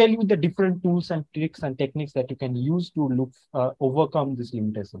 and tell you the different tools and tricks and techniques that you can use to overcome these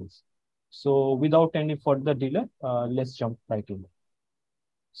limitations. So without any further delay, let's jump right in.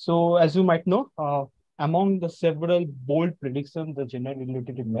 So as you might know, among the several bold predictions the general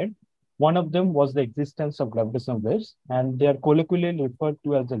relativity made, one of them was the existence of gravitational waves, and they are colloquially referred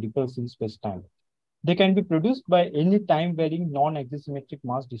to as the ripples in space-time. They can be produced by any time-varying non-axisymmetric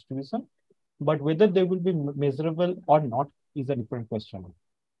mass distribution, but whether they will be measurable or not is a different question.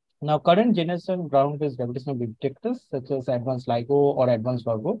 Now, current generation ground-based gravitational wave detectors, such as advanced LIGO or advanced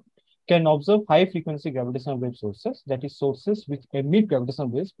Virgo, can observe high-frequency gravitational wave sources, that is, sources which emit gravitational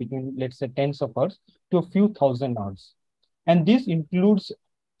waves between, let's say, tens of hertz to a few thousand hertz. And this includes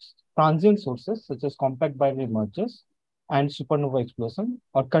transient sources, such as compact binary mergers and supernova explosion,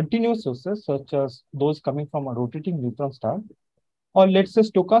 or continuous sources such as those coming from a rotating neutron star, or let's say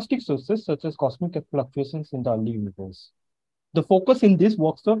stochastic sources such as cosmic fluctuations in the early universe. The focus in this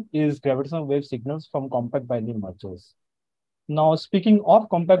workshop is gravitational wave signals from compact binary mergers. Now, speaking of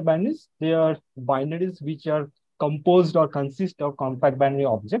compact binaries, they are binaries which are composed or consist of compact binary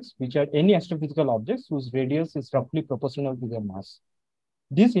objects, which are any astrophysical objects whose radius is roughly proportional to their mass.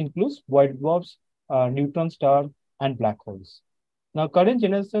 This includes white dwarfs, neutron stars, and black holes. Now, current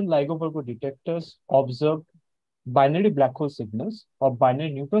generation LIGO Virgo detectors observe binary black hole signals, or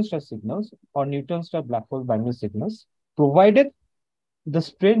binary neutron star signals, or neutron star black hole binary signals, provided the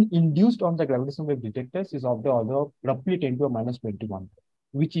strain induced on the gravitational wave detectors is of the order of roughly 10 to the minus 21,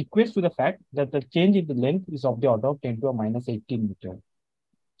 which equates to the fact that the change in the length is of the order of 10 to the minus 18 meter.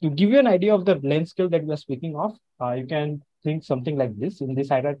 To give you an idea of the length scale that we are speaking of, you can think something like this in this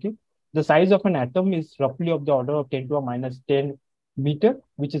hierarchy. The size of an atom is roughly of the order of 10 to the minus 10 meter,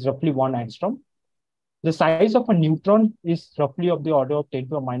 which is roughly 1 angstrom. The size of a neutron is roughly of the order of 10 to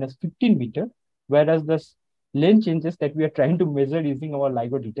the minus 15 meter, whereas the length changes that we are trying to measure using our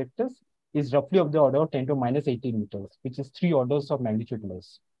LIGO detectors is roughly of the order of 10 to the minus 18 meters, which is 3 orders of magnitude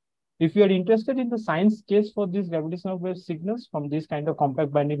less. If you are interested in the science case for these gravitational wave signals from these kind of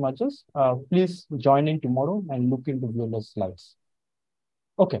compact binary mergers, please join in tomorrow and look into Viola's slides.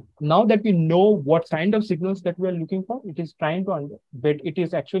 Okay, now that we know what kind of signals that we are looking for, it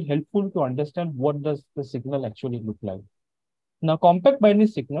is actually helpful to understand what does the signal actually look like. Now, compact binary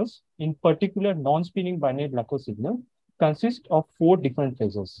signals, in particular non-spinning binary black hole signal, consist of 4 different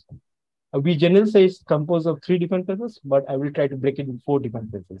phases. We generally say it's composed of 3 different phases, but I will try to break it into 4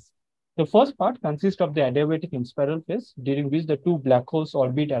 different phases. The first part consists of the adiabatic inspiral phase, during which the 2 black holes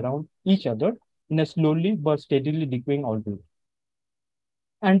orbit around each other in a slowly but steadily decaying orbit.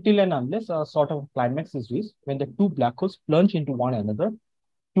 until and unless a sort of climax is reached when the two black holes plunge into one another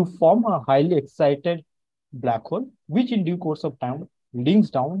to form a highly excited black hole, which in due course of time links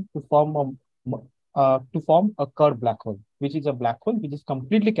down to form a curved black hole, which is a black hole which is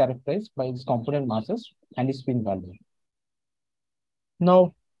completely characterized by its component masses and its spin value.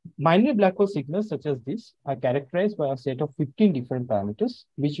 Now, binary black hole signals such as this are characterized by a set of 15 different parameters,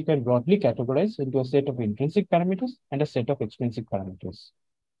 which you can broadly categorize into a set of intrinsic parameters and a set of extrinsic parameters.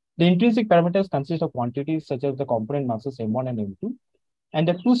 The intrinsic parameters consist of quantities such as the component masses M1 and M2, and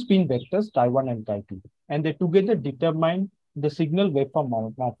the two spin vectors Chi1 and Chi2, and they together determine the signal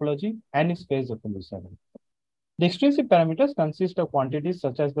waveform morphology and its phase evolution. The extrinsic parameters consist of quantities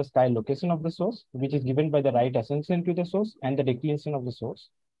such as the sky location of the source, which is given by the right ascension to the source and the declination of the source,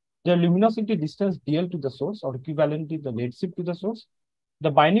 the luminosity distance dl to the source, or equivalently the redshift to the source, the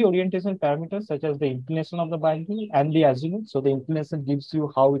binary orientation parameters such as the inclination of the binary and the azimuth. So the inclination gives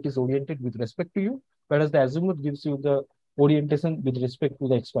you how it is oriented with respect to you, whereas the azimuth gives you the orientation with respect to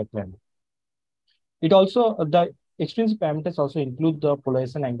the xy plane. It also, the extrinsic parameters also include the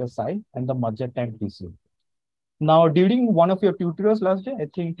polarization angle psi and the merger time TC. Now, during one of your tutorials last day, I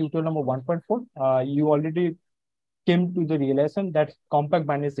think tutorial number 1.4, you already came to the realization that compact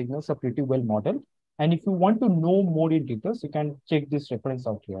binary signals are pretty well modeled. And if you want to know more in details, you can check this reference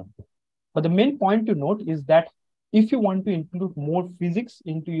out here. But the main point to note is that if you want to include more physics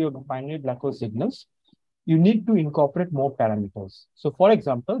into your binary black hole signals, you need to incorporate more parameters. So for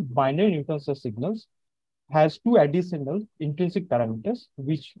example, binary Newton signals has two additional intrinsic parameters,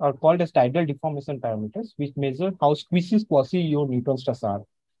 which are called as tidal deformation parameters, which measure how squishy quasi your neutron stars are,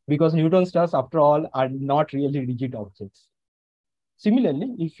 because neutron stars, after all, are not really rigid objects.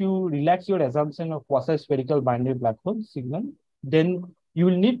 Similarly, if you relax your assumption of quasi-spherical binary black hole signal, then you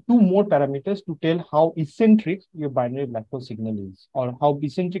will need two more parameters to tell how eccentric your binary black hole signal is, or how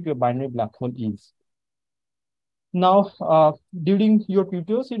eccentric your binary black hole is. Now, during your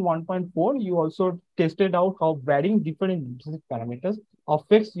tutorials in 1.4, you also tested out how varying different intrinsic parameters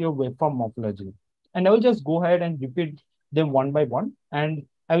affects your waveform morphology. And I will just go ahead and repeat them one by one. And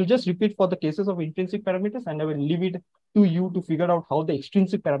I will just repeat for the cases of intrinsic parameters, and I will leave it to you to figure out how the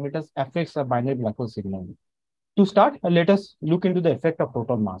extrinsic parameters affects a binary black hole signal. To start, let us look into the effect of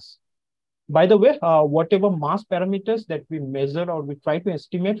total mass. By the way, whatever mass parameters that we measure or we try to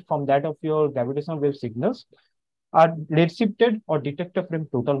estimate from that of your gravitational wave signals are redshifted or detected from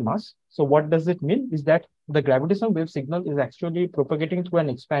total mass. So what does it mean is that the gravitational wave signal is actually propagating through an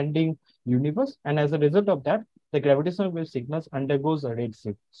expanding universe. And as a result of that, the gravitational wave signals undergoes a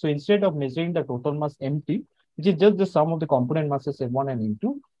redshift. So instead of measuring the total mass MT, which is just the sum of the component masses M1 and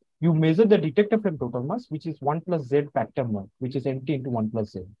M2, you measure the detected from total mass, which is 1 plus Z factor 1, which is MT into 1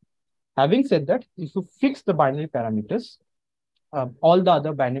 plus Z. Having said that, if you fix the binary parameters, all the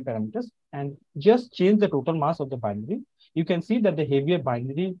other binary parameters, and just change the total mass of the binary, you can see that the heavier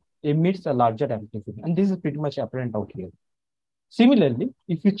binary emits a larger amplitude. And this is pretty much apparent out here. Similarly,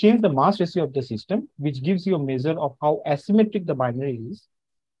 if you change the mass ratio of the system, which gives you a measure of how asymmetric the binary is,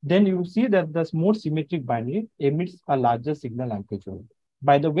 then you will see that the more symmetric binary emits a larger signal amplitude.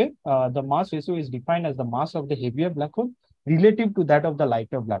 By the way, the mass ratio is defined as the mass of the heavier black hole relative to that of the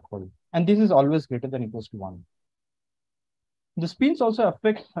lighter black hole. And this is always greater than or equals to 1. The spins also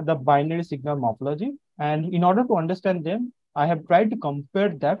affect the binary signal morphology. And in order to understand them, I have tried to compare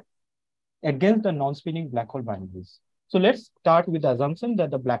that against the non-spinning black hole binaries. So let's start with the assumption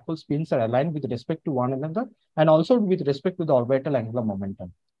that the black hole spins are aligned with respect to one another and also with respect to the orbital angular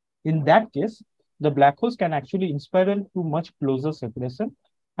momentum. In that case, the black holes can actually spiral to much closer separation.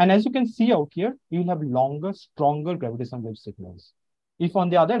 And as you can see out here, you will have longer, stronger gravitational wave signals. If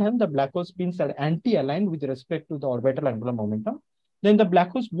on the other hand, the black hole spins are anti-aligned with respect to the orbital angular momentum, then the black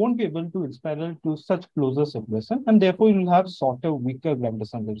holes won't be able to spiral to such closer separation, and therefore you will have shorter, weaker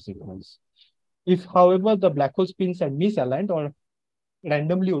gravitational wave signals. If, however, the black hole spins are misaligned or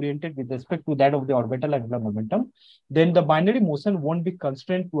randomly oriented with respect to that of the orbital angular momentum, then the binary motion won't be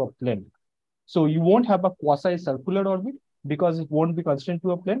constrained to a plane. So you won't have a quasi-circular orbit because it won't be constrained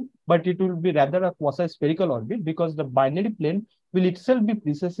to a plane, but it will be rather a quasi-spherical orbit because the binary plane will itself be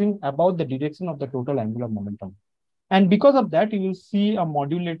precessing about the direction of the total angular momentum. And because of that, you will see a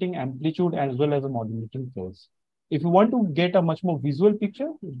modulating amplitude as well as a modulating phase. If you want to get a much more visual picture,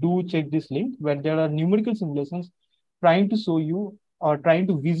 do check this link where there are numerical simulations trying to show you or trying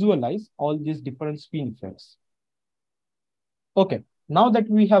to visualize all these different spin effects. Okay, now that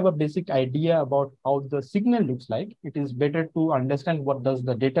we have a basic idea about how the signal looks like, it is better to understand what does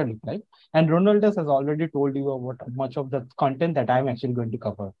the data look like. And Ronaldas has already told you about much of the content that I'm actually going to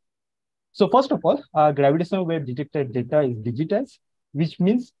cover. So first of all, gravitational wave detected data is digitized. which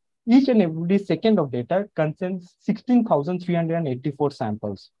means each and every second of data contains 16,384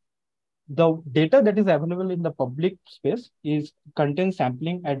 samples. The data that is available in the public space contains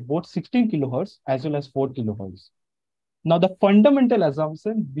sampling at both 16 kilohertz as well as 4 kilohertz. Now, the fundamental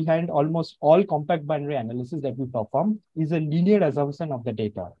assumption behind almost all compact binary analysis that we perform is a linear assumption of the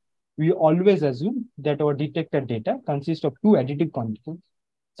data. We always assume that our detected data consists of two additive quantities,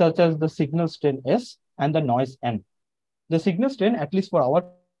 such as the signal strength S and the noise N. The signal strength, at least for our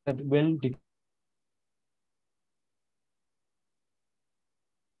will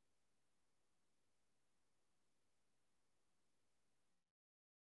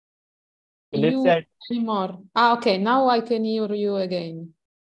let's say anymore. Okay, now I can hear you again.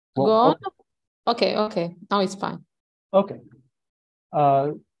 Go on. Okay, now it's fine. Okay.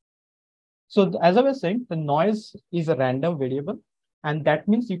 So as I was saying, the noise is a random variable, and that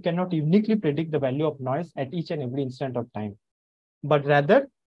means you cannot uniquely predict the value of noise at each and every instant of time, but rather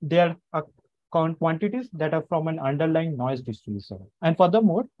there are quantities that are from an underlying noise distribution. And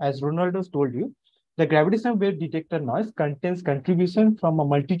furthermore, as Ronaldas told you, the gravitational wave detector noise contains contribution from a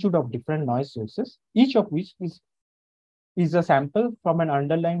multitude of different noise sources, each of which is a sample from an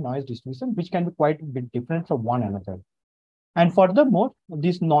underlying noise distribution, which can be quite a bit different from one another. And furthermore,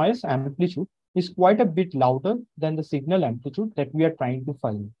 this noise amplitude is quite a bit louder than the signal amplitude that we are trying to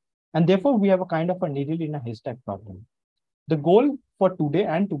find. And therefore, we have a kind of a needle in a haystack problem. The goal for today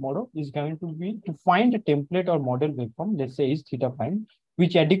and tomorrow is going to be to find a template or model waveform, let's say is theta prime,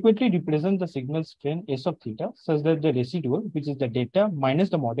 which adequately represents the signal strength S of theta, such that the residual, which is the data minus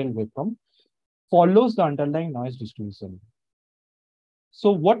the model waveform, follows the underlying noise distribution.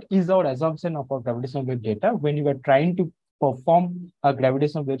 So what is our assumption of our gravitational wave data when you are trying to perform a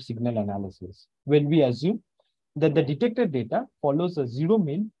gravitational wave signal analysis? When we assume that the detected data follows a zero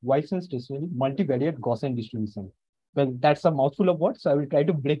mean Whitson stationary multivariate Gaussian distribution. Well, that's a mouthful of words, so I will try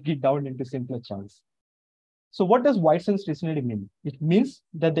to break it down into simpler chunks. So what does Whitson stationary mean? It means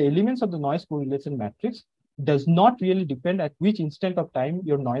that the elements of the noise correlation matrix does not really depend at which instant of time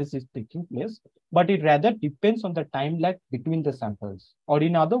your noise is taking place, but it rather depends on the time lag between the samples. Or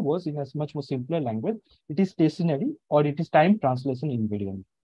in other words, in a much more simpler language, it is stationary or it is time translation invariant.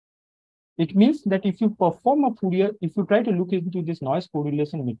 It means that if you perform a Fourier, if you try to look into this noise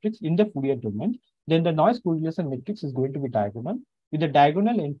correlation matrix in the Fourier domain, then the noise correlation matrix is going to be diagonal, with the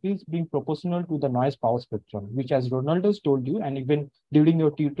diagonal entries being proportional to the noise power spectrum, which as Ronaldas told you, and even during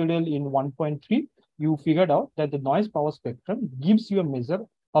your tutorial in 1.3, you figured out that the noise power spectrum gives you a measure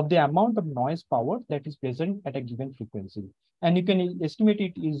of the amount of noise power that is present at a given frequency. And you can estimate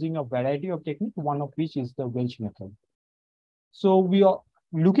it using a variety of techniques, one of which is the Welch method. So we are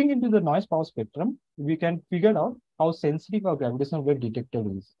looking into the noise power spectrum, we can figure out how sensitive our gravitational wave detector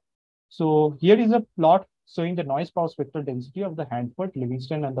is. So here is a plot showing the noise power spectral density of the Hanford,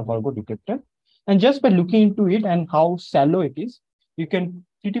 Livingston, and the Virgo detector. And just by looking into it and how shallow it is, you can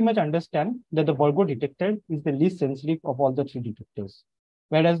pretty much understand that the Virgo detector is the least sensitive of all the three detectors.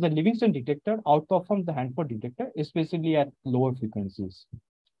 Whereas the Livingston detector outperforms the Hanford detector, especially at lower frequencies.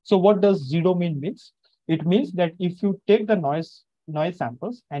 So what does zero mean means? It means that if you take the noise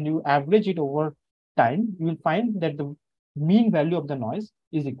samples and you average it over time, you will find that the mean value of the noise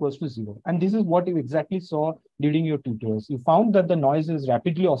is equals to zero. And this is what you exactly saw during your tutorials. You found that the noise is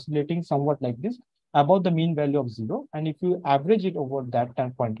rapidly oscillating somewhat like this above the mean value of zero. And if you average it over that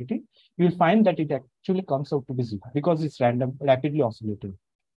time quantity, you'll find that it actually comes out to be zero because it's rapidly oscillating.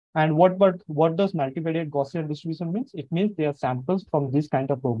 And what does multivariate Gaussian distribution means? It means they are samples from this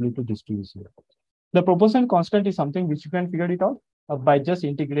kind of probability distribution. The proportion constant is something which you can figure it out by just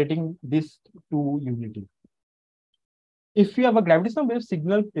integrating this to unity. If you have a gravitational wave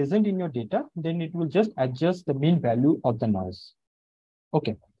signal present in your data, then it will just adjust the mean value of the noise.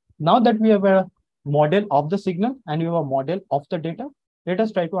 Okay, now that we have a model of the signal and we have a model of the data, let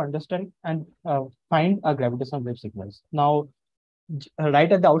us try to understand and find a gravitational wave signals. Now,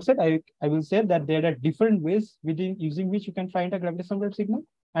 right at the outset, I will say that there are different ways using which you can find a gravitational wave signal.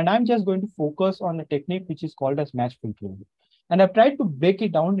 And I'm just going to focus on a technique which is called as match filtering. And I've tried to break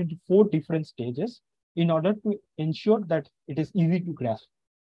it down into 4 different stages in order to ensure that it is easy to grasp.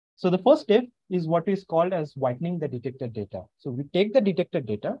 So the first step is what is called as whitening the detected data. So we take the detected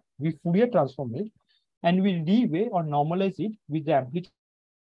data, we Fourier transform it, and we reweigh or normalize it with the amplitude.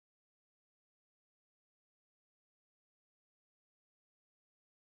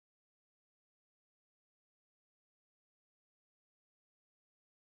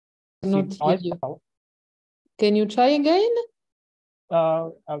 Not hear you. Can you try again?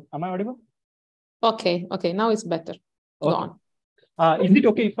 Am I audible? Okay, now it's better. Okay. Go on. Is it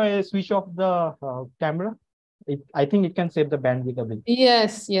okay if I switch off the camera? I think it can save the bandwidth a bit.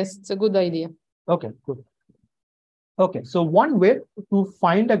 Yes, it's a good idea. Okay, good. Okay, so one way to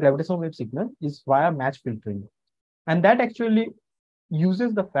find a gravitational wave signal is via match filtering. And that actually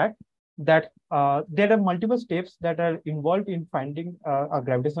uses the fact that there are multiple steps that are involved in finding a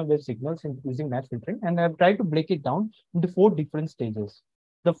gravitational wave signals in using match filtering. And I've tried to break it down into 4 different stages.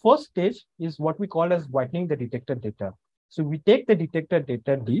 The first stage is what we call as whitening the detector data. So we take the detector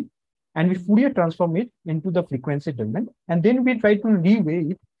data D and we Fourier transform it into the frequency domain. And then we try to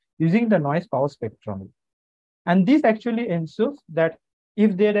reweigh it using the noise power spectrum. And this actually ensures that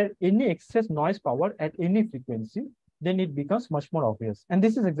if there are any excess noise power at any frequency, then it becomes much more obvious. And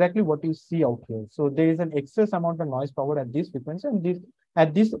this is exactly what you see out here. So there is an excess amount of noise power at this frequency and this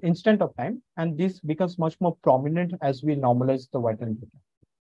at this instant of time, and this becomes much more prominent as we normalize the whiten data.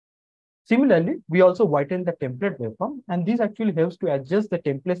 Similarly, we also whiten the template waveform, and this actually helps to adjust the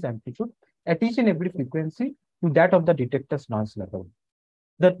template's amplitude at each and every frequency to that of the detector's noise level.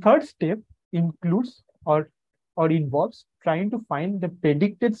 The third step includes or involves trying to find the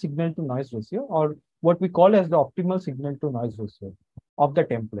predicted signal to noise ratio, or what we call as the optimal signal to noise ratio of the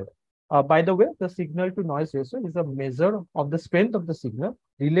template. By the way, the signal to noise ratio is a measure of the strength of the signal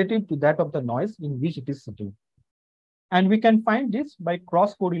related to that of the noise in which it is sitting. And we can find this by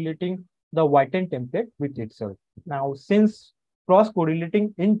cross-correlating the whitened template with itself. Now, since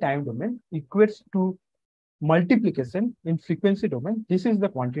cross-correlating in time domain equates to multiplication in frequency domain, this is the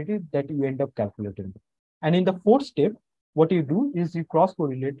quantity that you end up calculating. And in the fourth step, what you do is you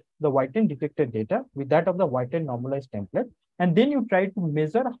cross-correlate the whitened detected data with that of the whitened normalized template. And then you try to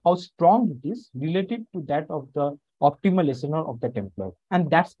measure how strong it is related to that of the optimal SNR of the template. And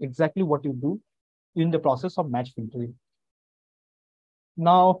that's exactly what you do in the process of match filtering.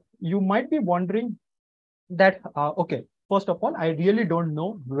 Now, you might be wondering that, okay, first of all, I really don't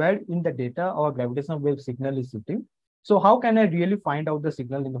know where in the data our gravitational wave signal is sitting. So how can I really find out the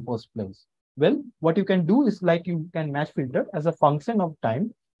signal in the first place? Well, what you can do is like you can match filter as a function of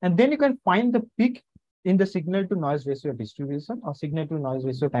time, and then you can find the peak in the signal to noise ratio distribution or signal to noise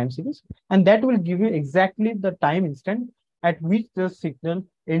ratio time series. And that will give you exactly the time instant at which the signal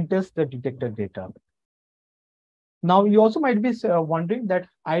enters the detector data. Now, you also might be wondering that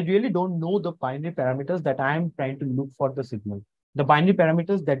I really don't know the binary parameters that I am trying to look for the signal, the binary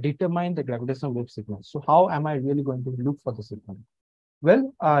parameters that determine the gravitational wave signal. So how am I really going to look for the signal?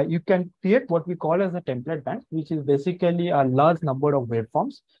 Well, you can create what we call as a template bank, which is basically a large number of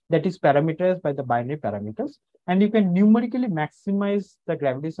waveforms that is parameterized by the binary parameters. And you can numerically maximize the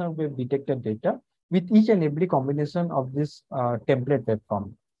gravitational wave detector data with each and every combination of this template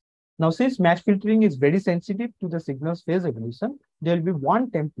waveform. Now, since match filtering is very sensitive to the signal's phase evolution, there will be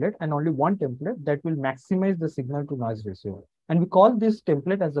one template and only one template that will maximize the signal to noise ratio. And we call this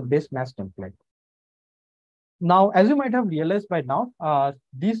template as the best match template. Now, as you might have realized by now,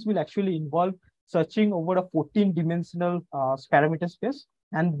 this will actually involve searching over a 14-dimensional parameter space.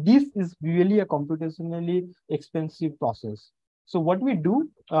 And this is really a computationally expensive process. So what we do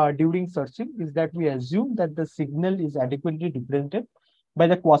during searching is that we assume that the signal is adequately represented by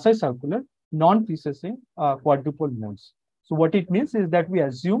the quasi-circular, non-precessing quadrupole modes. So what it means is that we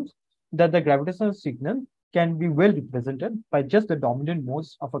assume that the gravitational signal can be well represented by just the dominant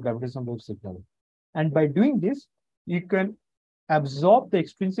modes of a gravitational wave signal. And by doing this, you can absorb the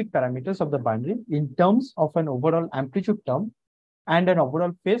extrinsic parameters of the binary in terms of an overall amplitude term and an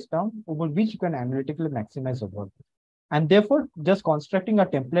overall phase term over which you can analytically maximize over. And therefore, just constructing a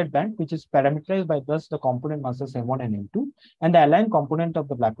template bank, which is parameterized by thus the component masses M1 and M2, and the aligned component of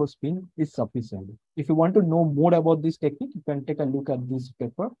the black hole spin is sufficient. If you want to know more about this technique, you can take a look at this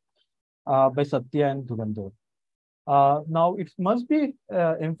paper by Satya and Dhurandhar. Now, it must be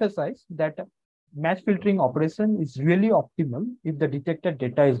emphasized that match filtering operation is really optimal if the detected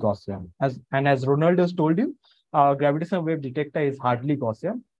data is Gaussian. As Ronaldas told you, gravitational wave detector is hardly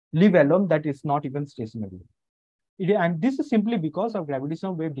Gaussian, leave alone that it's not even stationary. And this is simply because of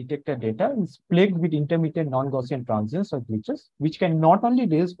gravitational wave detector data is plagued with intermittent non-Gaussian transients or glitches, which can not only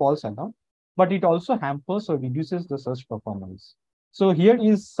raise false alarm, but it also hampers or reduces the search performance. So here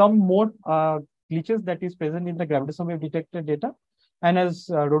is some more glitches that is present in the gravitational wave detector data. And as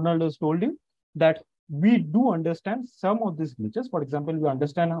Ronald has told you, that we do understand some of these glitches. For example, we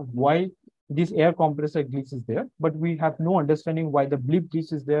understand why this air compressor glitch is there, but we have no understanding why the blip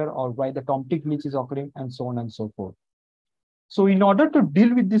glitch is there or why the Tomtic glitch is occurring and so on and so forth. So in order to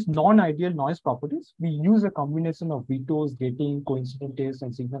deal with these non-ideal noise properties, we use a combination of vetoes, gating, coincidence,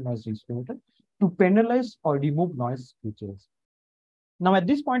 and signal noise distributor to penalize or remove noise glitches. Now, at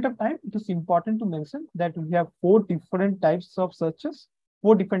this point of time, it is important to mention that we have 4 different types of searches,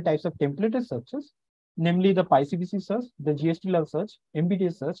 4 different types of templated searches. namely the PyCBC search, the GST-level search,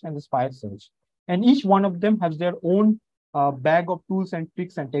 MBTA search, and the SPIRE search. And each one of them has their own bag of tools and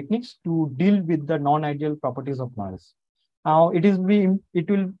tricks and techniques to deal with the non-ideal properties of noise. Now, it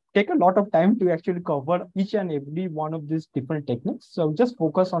will take a lot of time to actually cover each and every one of these different techniques. So just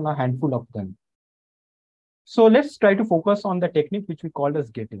focus on a handful of them. So let's try to focus on the technique which we call as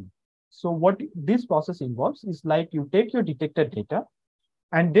gating. So what this process involves is like you take your detector data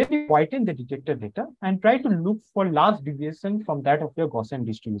and then you whiten the detector data and try to look for large deviation from that of your Gaussian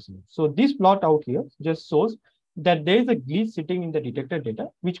distribution. So this plot out here just shows that there is a glitch sitting in the detector data,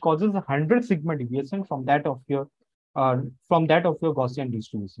 which causes 100 sigma deviation from that of your Gaussian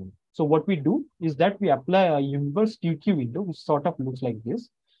distribution. So what we do is that we apply a inverse QQ window, which sort of looks like this,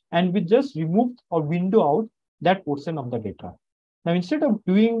 and we just remove or window out that portion of the data. Now, instead of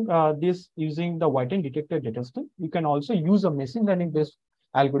doing this using the whitened detector data set, you can also use a machine learning based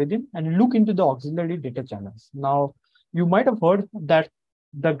algorithm and look into the auxiliary data channels. Now, you might have heard that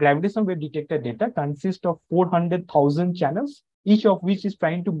the gravitational wave detector data consists of 400,000 channels, each of which is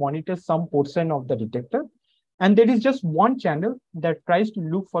trying to monitor some portion of the detector. And there is just one channel that tries to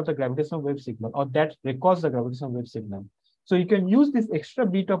look for the gravitational wave signal, or that records the gravitational wave signal. So you can use this extra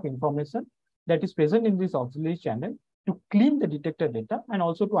bit of information that is present in this auxiliary channel to clean the detector data and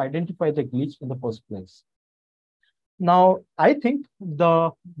also to identify the glitch in the first place. Now, I think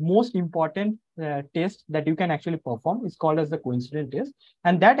the most important test that you can actually perform is called as the coincidence test.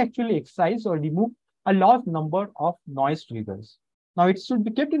 And that actually excises or removes a large number of noise triggers. Now, it should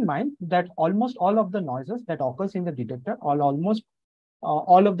be kept in mind that almost all of the noises that occurs in the detector, or almost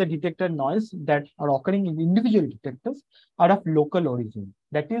all of the detector noise that are occurring in individual detectors are of local origin.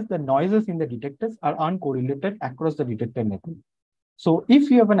 That is, the noises in the detectors are uncorrelated across the detector network. So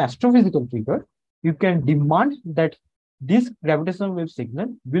if you have an astrophysical trigger, you can demand that this gravitational wave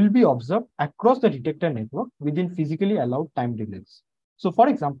signal will be observed across the detector network within physically allowed time delays. So for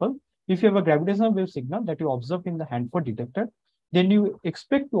example, if you have a gravitational wave signal that you observe in the Hanford detector, then you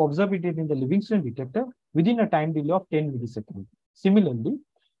expect to observe it in the Livingston detector within a time delay of 10 milliseconds. Similarly,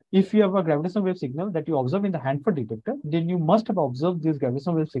 if you have a gravitational wave signal that you observe in the Hanford detector, then you must have observed this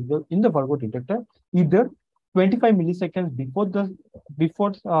gravitational wave signal in the Virgo detector either 25 milliseconds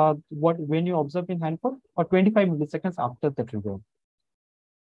when you observe in Hanford, or 25 milliseconds after the trigger.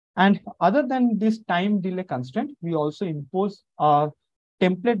 And other than this time delay constraint, we also impose a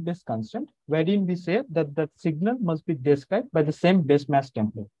template-based constraint, wherein we say that the signal must be described by the same base mass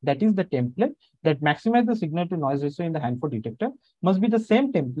template. That is, the template that maximizes the signal to noise ratio in the Hanford detector must be the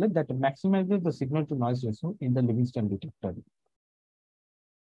same template that maximizes the signal to noise ratio in the Livingston detector.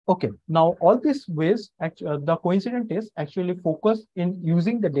 Okay, now all these ways, the coincidence test actually focus in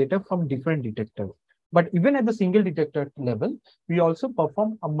using the data from different detectors. But even at the single detector level, we also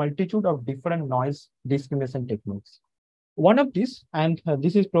perform a multitude of different noise discrimination techniques. One of these, and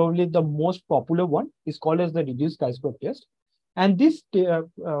this is probably the most popular one, is called as the reduced chi-square test. And this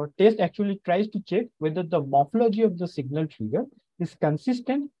test actually tries to check whether the morphology of the signal trigger is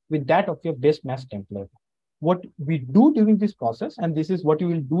consistent with that of your base mass template. What we do during this process, and this is what you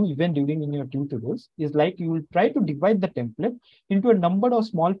will do even during in your tutorials, is like you will try to divide the template into a number of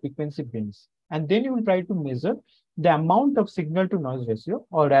small frequency bins. And then you will try to measure the amount of signal to noise ratio,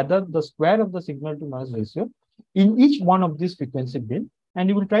 or rather the square of the signal to noise ratio in each one of these frequency bin. And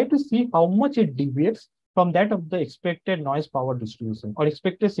you will try to see how much it deviates from that of the expected noise power distribution, or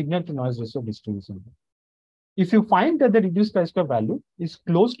expected signal to noise ratio distribution. If you find that the reduced chi-square value is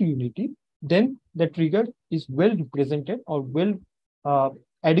close to unity, then the trigger is well represented, or well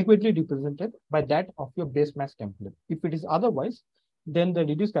adequately represented by that of your base mass template. If it is otherwise, then the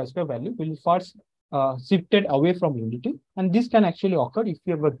reduced chi-square value will first shifted away from unity. And this can actually occur if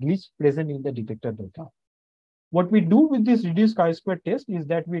you have a glitch present in the detector data. What we do with this reduced chi-square test is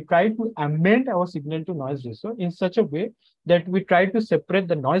that we try to amend our signal to noise ratio in such a way that we try to separate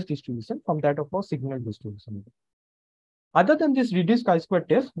the noise distribution from that of our signal distribution. Other than this reduced chi-square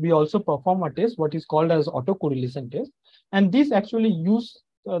test, we also perform a test what is called as autocorrelation test. And this actually uses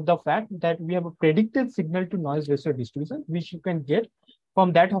the fact that we have a predicted signal to noise ratio distribution, which you can get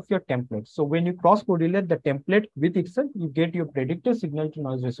from that of your template. So when you cross correlate the template with itself, you get your predicted signal to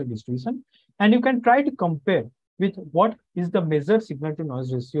noise ratio distribution. And you can try to compare with what is the measured signal to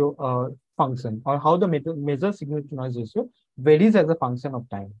noise ratio function, or how the measured signal to noise ratio varies as a function of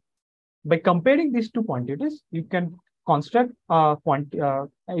time. By comparing these two quantities, you can construct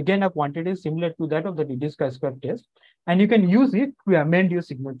again a quantity similar to that of the reduced chi-square test, and you can use it to amend your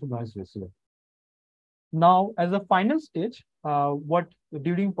signal to noise ratio. Now, as a final stage,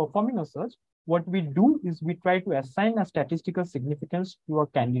 during performing a search, what we do is we try to assign a statistical significance to a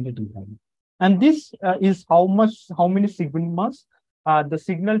candidate event. And this is how many sigmas the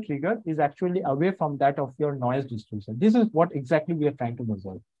signal trigger is actually away from that of your noise distribution. This is what exactly we are trying to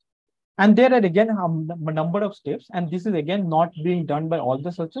measure. And there are again a number of steps, and this is again not being done by all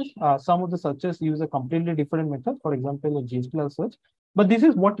the searches. Some of the searches use a completely different method, for example, a GSPL search. But this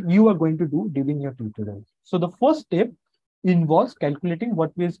is what you are going to do during your tutorial. So the first step involves calculating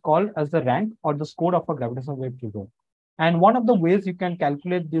what is called as the rank or the score of a gravitational wave trigger. And one of the ways you can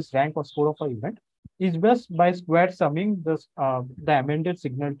calculate this rank or score of an event is just by square summing the amended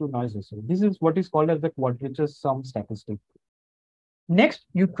signal to noise ratio. This is what is called as the quadrature sum statistic. Next,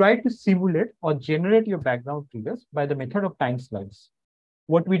 you try to simulate or generate your background triggers by the method of time slice.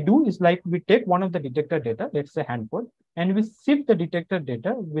 What we do is like we take one of the detector data, let's say Hanford, and we shift the detector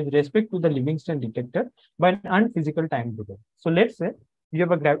data with respect to the Livingston detector by an unphysical time trigger. So let's say you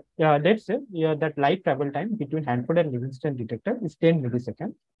have that light travel time between Hanford and Livingston detector is 10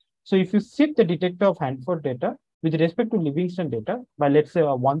 milliseconds. So if you shift the detector of Hanford data with respect to Livingston data by let's say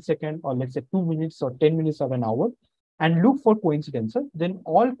 1 second or let's say 2 minutes or 10 minutes or an hour, and look for coincidences, then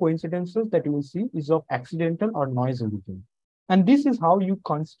all coincidences that you will see is of accidental or noise origin. And this is how you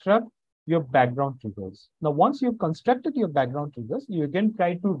construct your background triggers. Now, once you've constructed your background triggers, you again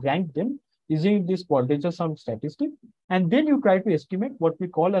try to rank them using this quadrature sum statistic, and then you try to estimate what we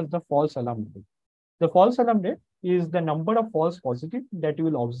call as the false alarm rate. The false alarm rate is the number of false positives that you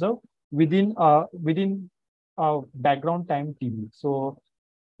will observe within background time TV.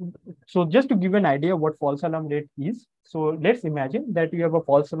 So just to give an idea what false alarm rate is, so let's imagine that you have a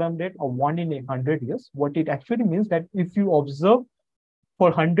false alarm rate of 1 in 100 years. What it actually means that if you observe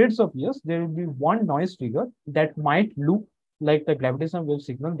for hundreds of years, there will be one noise trigger that might look like the gravitational wave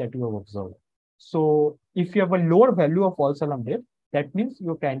signal that you have observed. So if you have a lower value of false alarm rate, that means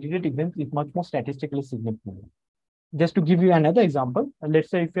your candidate event is much more statistically significant. Just to give you another example, let's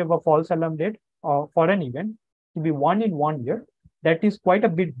say if you have a false alarm rate for an event to be 1 in 1 year, that is quite a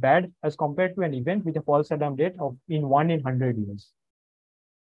bit bad as compared to an event with a false alarm rate of in 1 in 100 years.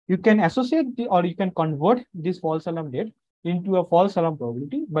 You can associate or you can convert this false alarm rate into a false alarm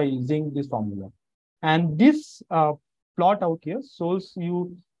probability by using this formula. And this plot out here shows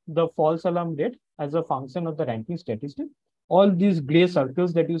you the false alarm rate as a function of the ranking statistic. All these gray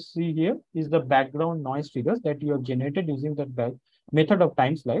circles that you see here is the background noise triggers that you have generated using the method of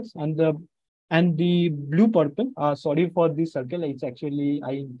time slice. And the blue purple, sorry for this circle, it's actually,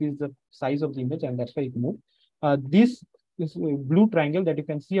 I increased the size of the image and that's why it moved. This blue triangle that you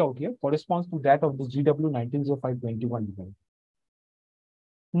can see out here corresponds to that of the GW 1905-21 event.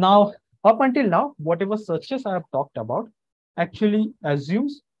 Now, up until now, whatever searches I have talked about actually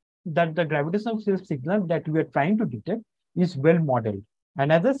assumes that the gravitational field signal that we are trying to detect is well modeled.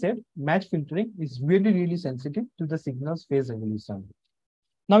 And as I said, match filtering is really, really sensitive to the signal's phase evolution.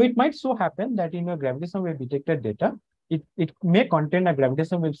 Now, it might so happen that in your gravitational wave detector data, it may contain a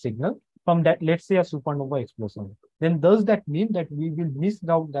gravitational wave signal from that, let's say, a supernova explosion. Then does that mean that we will miss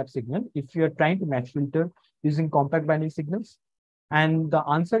out that signal if you are trying to match filter using compact binary signals? And the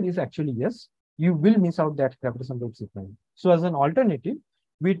answer is actually yes, you will miss out that gravitational wave signal. So as an alternative,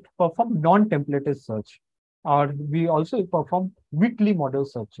 we perform non-templated search, or we also perform weakly model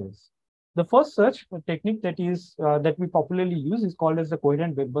searches. The first search technique that we popularly use is called as the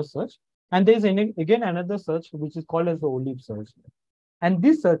coherent wave search. And there's again another search which is called as the OLIP search. And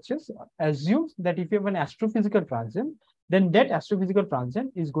these searches assume that if you have an astrophysical transient, then that astrophysical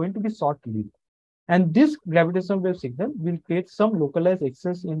transient is going to be short-lived. And this gravitational wave signal will create some localized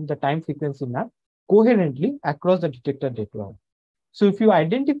excess in the time frequency map coherently across the detector network. So if you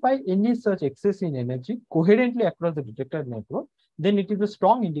identify any such excess in energy coherently across the detector network, then it is a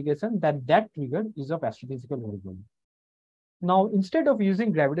strong indication that that trigger is of astrophysical origin. Now, instead of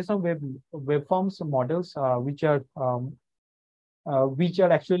using gravitational waveforms models, which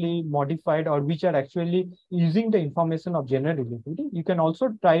are actually modified or which are actually using the information of general relativity, you can also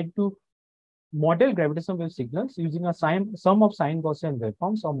try to model gravitational wave signals using a sum of sine Gaussian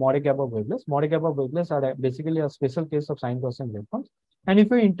waveforms or Morigaba wavelets. Morigaba wavelets are basically a special case of sine Gaussian waveforms. And if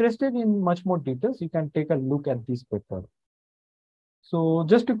you're interested in much more details, you can take a look at this paper. So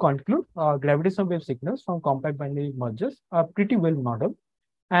just to conclude, gravitational wave signals from compact binary mergers are pretty well modeled.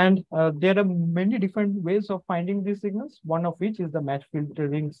 And there are many different ways of finding these signals, one of which is the match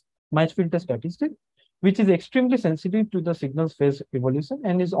filter statistic, which is extremely sensitive to the signal's phase evolution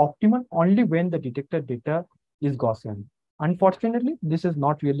and is optimal only when the detector data is Gaussian. Unfortunately, this is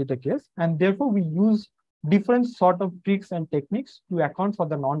not really the case, and therefore we use different sort of tricks and techniques to account for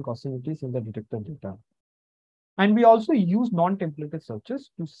the non-Gaussianities in the detector data. And we also use non-templated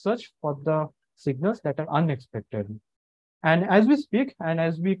searches to search for the signals that are unexpected. And as we speak, and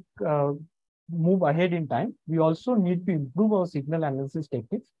as we move ahead in time, we also need to improve our signal analysis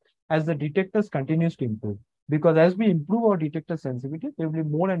techniques as the detectors continues to improve. Because as we improve our detector sensitivity, there will be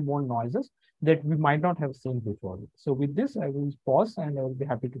more and more noises that we might not have seen before. So with this, I will pause and I will be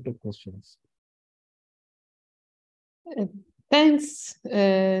happy to take questions. Thanks,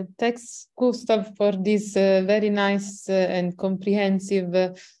 Koustav, for this very nice and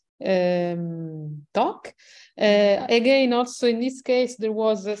comprehensive talk. Again, also in this case, there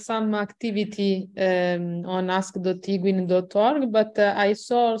was some activity on ask.iguin.org, but I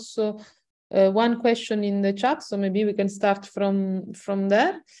saw also one question in the chat, so maybe we can start from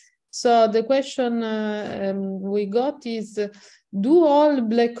there. So the question we got is, do all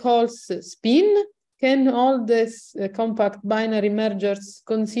black holes spin? Can all these compact binary mergers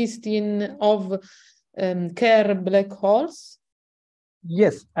consist of Kerr black holes?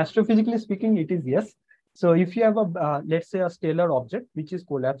 Yes, astrophysically speaking, it is yes. So if you have a, let's say a stellar object, which is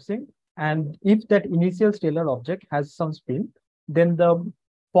collapsing, and if that initial stellar object has some spin, then the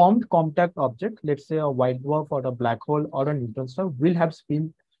formed compact object, let's say a white dwarf or a black hole or a neutron star, will have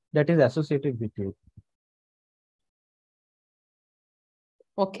spin that is associated with it.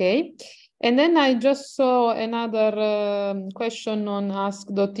 Okay. And then I just saw another question on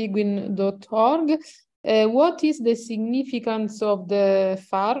ask.iguin.org. What is the significance of the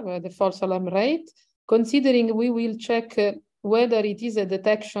FAR, the false alarm rate, considering we will check whether it is a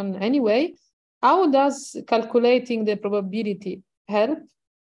detection anyway? How does calculating the probability help?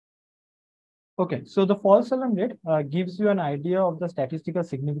 Okay, so the false alarm rate gives you an idea of the statistical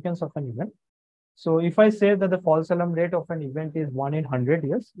significance of an event. So if I say that the false alarm rate of an event is 1 in 100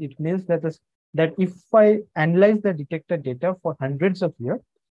 years, it means that that if I analyze the detector data for hundreds of years,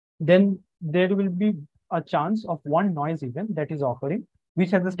 then there will be a chance of one noise event that is occurring,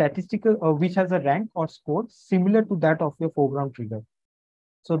 which has a statistical or which has a rank or score similar to that of your foreground trigger.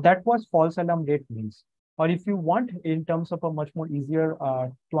 So that was false alarm rate means. Or if you want, in terms of a much more easier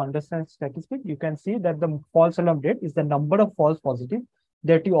to understand statistic, you can see that the false alarm rate is the number of false positives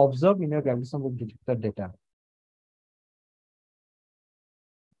that you observe in your gravitational wave detector data.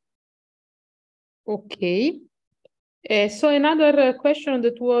 Okay. So another question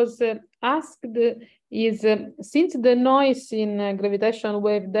that was asked is, since the noise in gravitational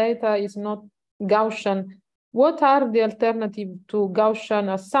wave data is not Gaussian, what are the alternative to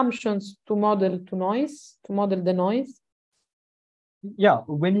Gaussian assumptions to model the noise? Yeah,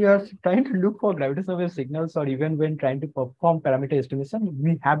 when you are trying to look for gravitational wave signals, or even when trying to perform parameter estimation,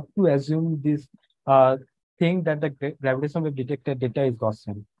 we have to assume this thing that the gravitational wave detector data is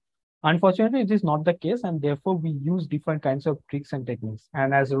Gaussian. Unfortunately, it is not the case, and therefore we use different kinds of tricks and techniques.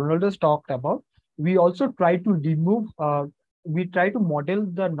 And as Ronaldas talked about, we also try to remove, we try to model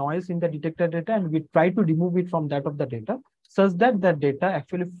the noise in the detector data, and we try to remove it from that of the data, such that the data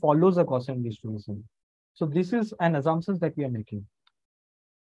actually follows a Gaussian distribution. So this is an assumption that we are making.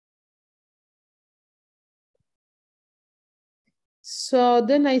 So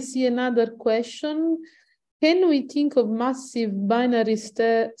then I see another question. Can we think of massive binary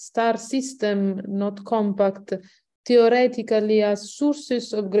star system, not compact, theoretically as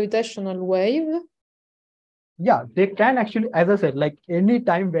sources of gravitational wave? Yeah, they can actually, as I said, like any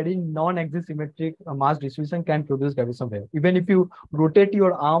time varying non-axisymmetric mass distribution can produce gravitational wave. Even if you rotate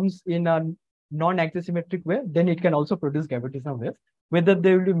your arms in a non-axisymmetric way, then it can also produce gravitational waves. Whether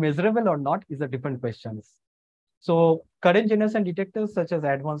they will be measurable or not is a different question. So current generation detectors such as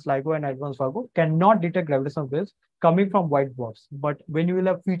advanced LIGO and advanced Virgo cannot detect gravitational waves coming from white dwarfs. But when you will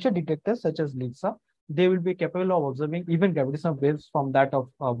have future detectors such as LIGSA, they will be capable of observing even gravitational waves from that of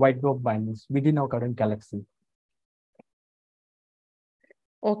white dwarf binaries within our current galaxy.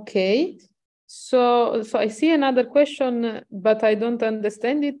 Okay. So I see another question, but I don't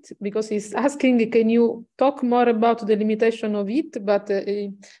understand it because he's asking, can you talk more about the limitation of it? But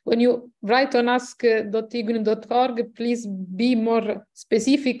when you write on ask.iguin.org, please be more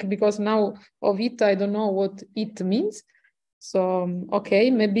specific, because now of it, I don't know what it means. So, okay,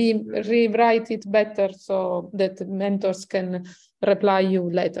 maybe rewrite it better so that mentors can reply you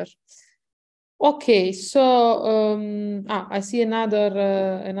later. Okay, so I see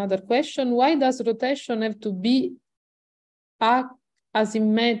another question. Why does rotation have to be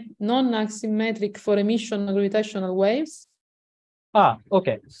non-asymmetric for emission of gravitational waves?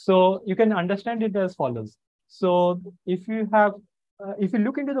 Okay. So you can understand it as follows. So if you have, if you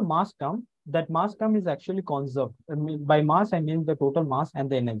look into the mass term, that mass term is actually conserved. I mean, by mass, I mean the total mass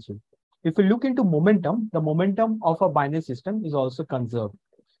and the energy. If you look into momentum, the momentum of a binary system is also conserved.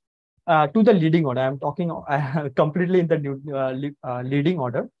 To the leading order, I'm talking completely in the leading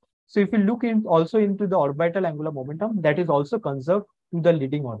order. So if you look in also into the orbital angular momentum, that is also conserved to the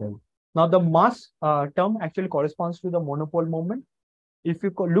leading order. Now the mass term actually corresponds to the monopole moment. If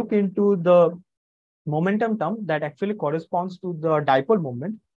you look into the momentum term, that actually corresponds to the dipole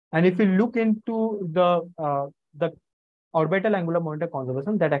moment. And if you look into the orbital angular momentum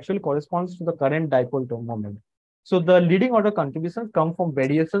conservation, that actually corresponds to the current dipole term moment. So the leading order contributions come from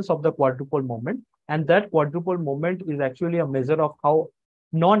variations of the quadrupole moment, and that quadrupole moment is actually a measure of how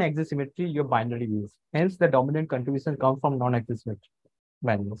non-axis symmetry your binary is. Hence, the dominant contribution comes from non-axis symmetry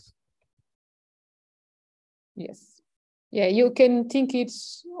binaries. Yes. Yeah, you can think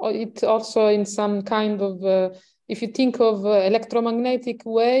it's also in some kind of, if you think of electromagnetic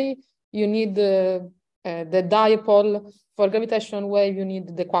wave, you need the dipole. For gravitational wave, you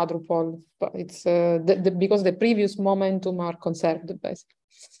need the quadrupole. But it's because the previous momentum are conserved, basically.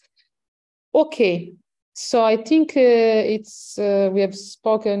 Okay, so I think we have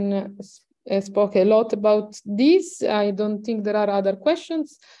spoken spoke a lot about this. I don't think there are other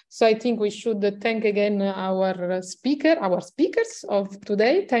questions. So I think we should thank again our speakers of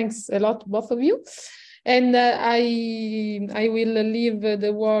today. Thanks a lot, both of you. And I will leave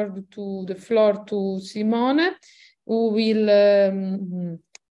the floor to Simone, who will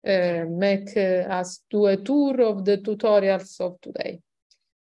make us do a tour of the tutorials of today.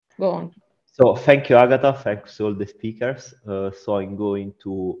 Go on. So thank you, Agatha. Thanks to all the speakers. So I'm going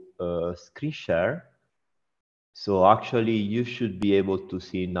to screen share. So actually, you should be able to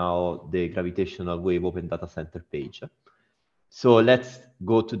see now the Gravitational Wave Open Data Center page. So let's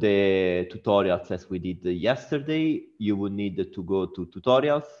go to the tutorials as we did yesterday. You will need to go to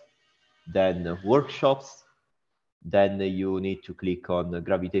tutorials, then workshops, then you need to click on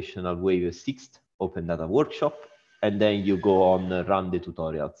Gravitational Wave 6th Open Data Workshop, and then you go on run the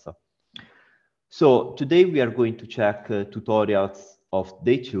tutorials. So today we are going to check tutorials of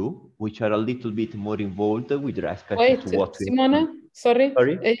day 2, which are a little bit more involved with respect to what we... Simone, sorry.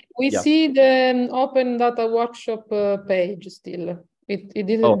 We see the Open Data Workshop page still. It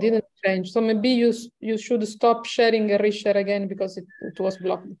didn't change. So maybe you should stop sharing and reshare again because it was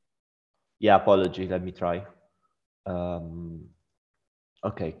blocked. Yeah, apology. Let me try.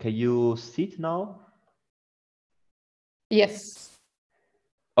 Okay, can you see it now? Yes.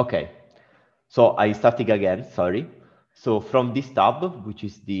 Okay. So I starting again, sorry. So from this tab, which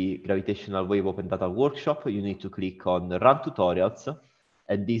is the Gravitational Wave Open Data Workshop, you need to click on Run Tutorials,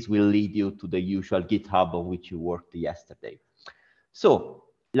 and this will lead you to the usual GitHub on which you worked yesterday. So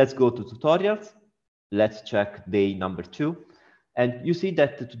let's go to tutorials. Let's check day number 2. And you see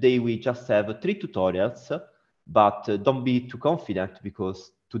that today we just have 3 tutorials, but don't be too confident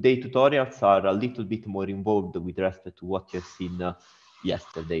because today tutorials are a little bit more involved with respect to what you've seen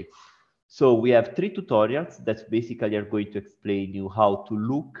yesterday. So we have 3 tutorials that basically are going to explain you how to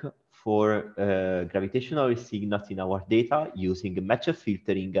look for gravitational signals in our data using match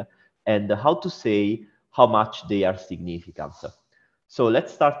filtering and how to say how much they are significant. So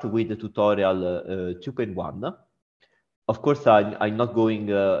let's start with the tutorial 2.1. Of course, I'm not going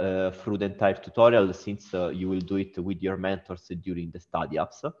through the entire tutorial since you will do it with your mentors during the study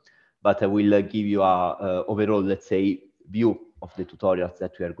apps, but I will give you a overall, let's say, view of the tutorials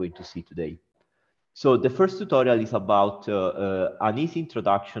that we are going to see today. So the first tutorial is about an easy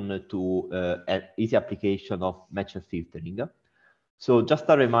introduction to an easy application of match filtering. So just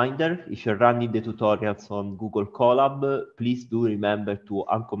a reminder, if you're running the tutorials on Google Colab, please do remember to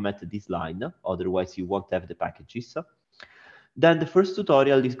uncomment this line, otherwise you won't have the packages. Then the first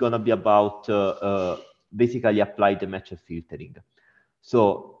tutorial is going to be about basically apply the match filtering.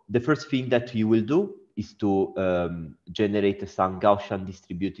 So the first thing that you will do is to generate some Gaussian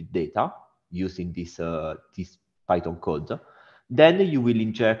distributed data using this Python code. Then you will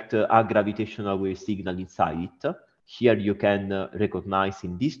inject a gravitational wave signal inside it. Here you can recognize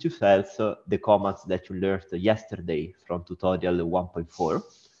in these 2 cells the commands that you learned yesterday from tutorial 1.4.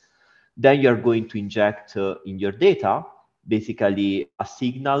 Then you're going to inject in your data basically a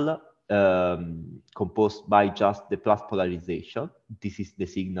signal composed by just the plus polarization. This is the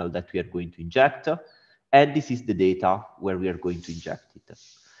signal that we are going to inject, and this is the data where we are going to inject it.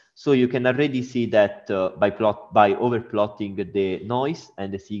 So you can already see that by overplotting the noise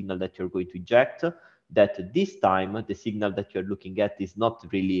and the signal that you're going to inject, that this time the signal that you're looking at is not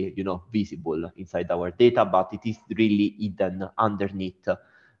really, visible inside our data, but it is really hidden underneath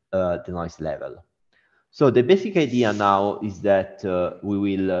the noise level. So the basic idea now is that we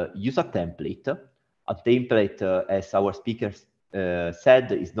will use a template. A template, as our speaker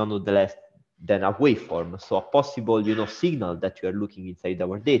said, is nonetheless than a waveform, so a possible signal that you are looking inside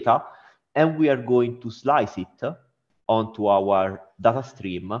our data, and we are going to slice it onto our data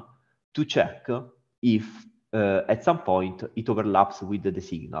stream to check if at some point it overlaps with the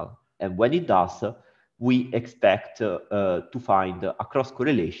signal. And when it does, we expect to find a cross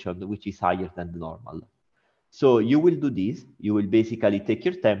correlation which is higher than the normal. So you will do this. You will basically take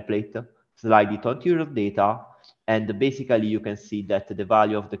your template, slide it onto your data, and basically you can see that the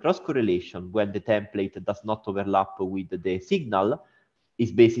value of the cross correlation when the template does not overlap with the signal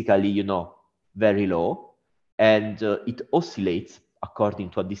is basically, you know, very low, and it oscillates according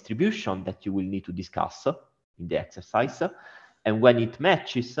to a distribution that you will need to discuss in the exercise. And when it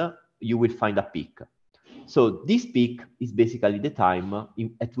matches, you will find a peak. So this peak is basically the time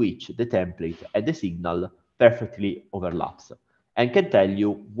at which the template and the signal perfectly overlaps and can tell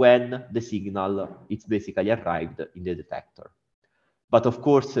you when the signal is basically arrived in the detector. But of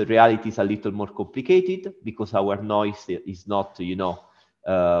course, reality is a little more complicated because our noise is not, you know,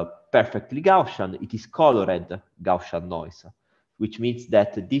 perfectly Gaussian. It is colored Gaussian noise, which means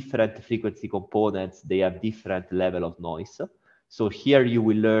that different frequency components, they have different level of noise. So here you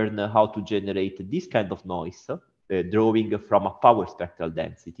will learn how to generate this kind of noise, drawing from a power spectral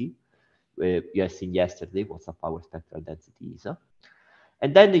density. You have seen yesterday what a power spectral density is.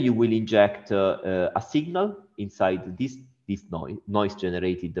 And then you will inject a signal inside this noise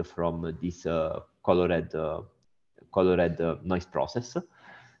generated from this colored noise process.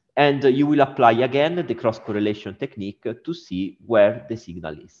 And you will apply again the cross correlation technique to see where the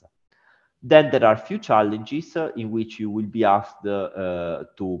signal is. Then there are a few challenges in which you will be asked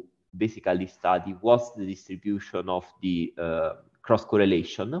to basically study what's the distribution of the cross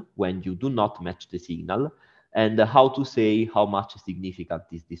correlation when you do not match the signal, and how to say how much significant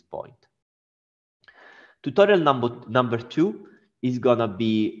is this point. Tutorial number 2 is gonna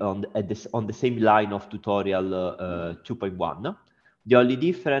be on the same line of tutorial 2.1. The only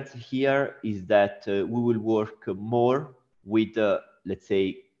difference here is that we will work more with, let's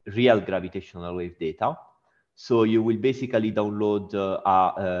say, real gravitational wave data. So you will basically download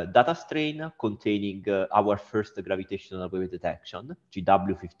a data strain containing our first gravitational wave detection,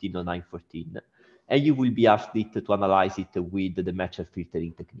 GW15914, and you will be asked to analyze it with the matcher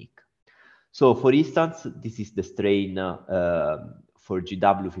filtering technique. So for instance, this is the strain for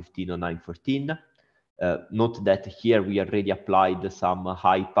GW15914. Note that here we already applied some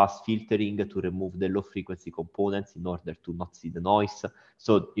high pass filtering to remove the low frequency components in order to not see the noise.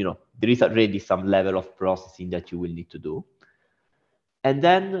 So, you know, there is already some level of processing that you will need to do. And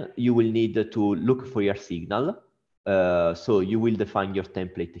then you will need to look for your signal. So you will define your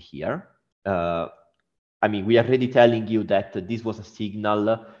template here. I mean, we are already telling you that this was a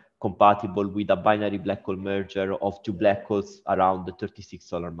signal compatible with a binary black hole merger of two black holes around 36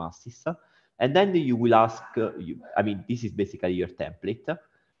 solar masses. And then you will ask, I mean, this is basically your template.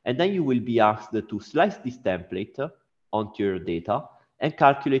 And then you will be asked to slice this template onto your data and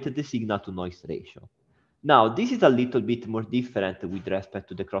calculate the signal to noise ratio. Now, this is a little bit more different with respect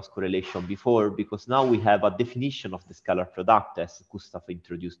to the cross correlation before, because now we have a definition of the scalar product as Koustav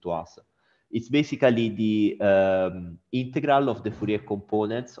introduced to us. It's basically the integral of the Fourier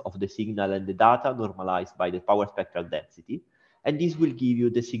components of the signal and the data normalized by the power spectral density. And this will give you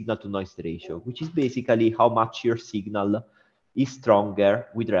the signal to noise ratio, which is basically how much your signal is stronger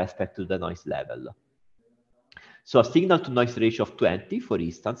with respect to the noise level. So a signal to noise ratio of 20, for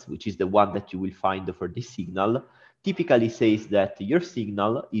instance, which is the one that you will find for this signal, typically says that your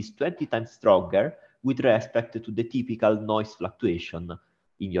signal is 20 times stronger with respect to the typical noise fluctuation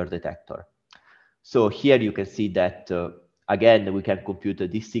in your detector. So here you can see that, again, we can compute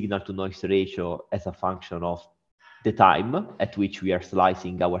this signal to noise ratio as a function of the time at which we are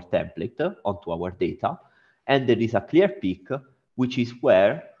slicing our template onto our data. And there is a clear peak, which is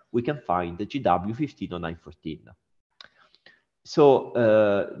where we can find the GW15914. So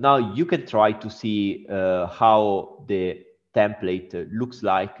now you can try to see how the template looks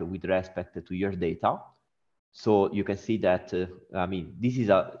like with respect to your data. So you can see that, I mean, this is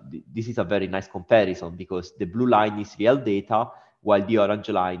a very nice comparison because the blue line is real data while the orange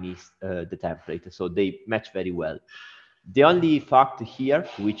line is the template. So they match very well. The only fact here,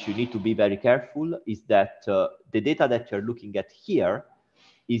 which you need to be very careful, is that the data that you're looking at here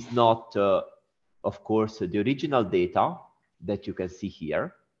is not, of course, the original data that you can see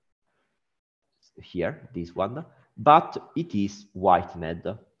here, this one, but it is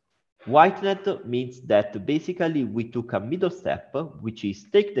whitened. Whitened means that basically we took a middle step, which is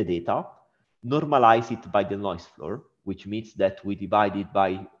take the data, normalize it by the noise floor, which means that we divide it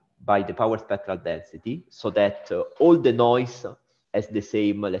by the power spectral density so that all the noise has the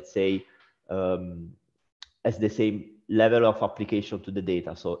same, let's say, has the same level of application to the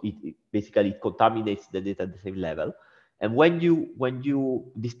data. So it basically contaminates the data at the same level. And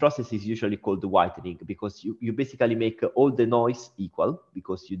this process is usually called the whitening, because you basically make all the noise equal,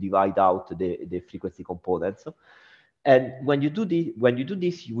 because you divide out the frequency components. And when you do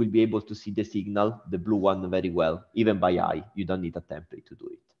this, you will be able to see the signal, the blue one, very well, even by eye. You don't need a template to do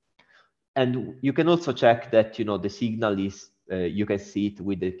it. And you can also check that, you know, the signal is, you can see it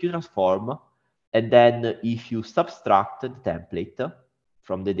with the Q-transform. And then if you subtract the template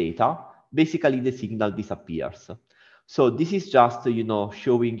from the data, basically the signal disappears. So this is just, you know,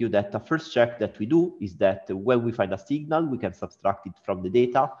 showing you that the first check that we do is that when we find a signal, we can subtract it from the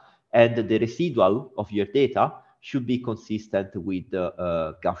data, and the residual of your data should be consistent with the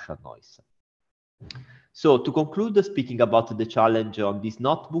Gaussian noise. So to conclude, speaking about the challenge on this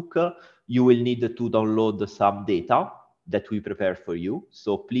notebook, you will need to download some data that we prepare for you.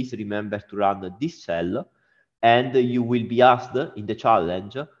 So please remember to run this cell, and you will be asked in the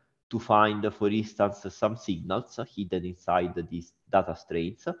challenge to find, for instance, some signals hidden inside these data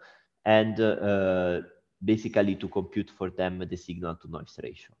strains, and basically to compute for them the signal to noise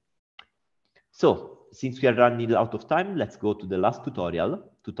ratio. So since we are running out of time, let's go to the last tutorial,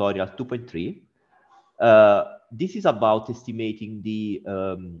 tutorial 2.3. This is about estimating the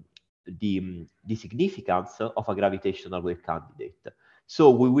significance of a gravitational wave candidate. So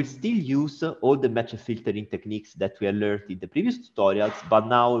we will still use all the match filtering techniques that we learned in the previous tutorials, but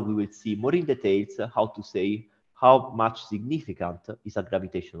now we will see more in details how to say how much significant is a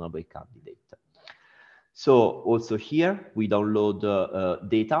gravitational wave candidate. So also here we download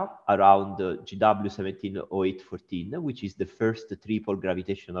data around GW170814, which is the first triple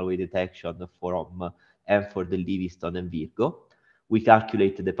gravitational wave detection from Hanford, Livingston, and Virgo. We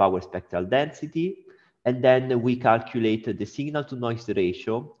calculate the power spectral density, and then we calculate the signal to noise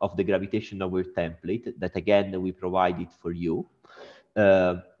ratio of the gravitational wave template that again we provided for you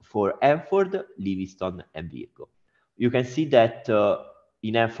for Hanford, Livingston, and Virgo. You can see that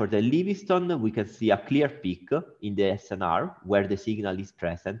in Hanford and Livingston, we can see a clear peak in the SNR where the signal is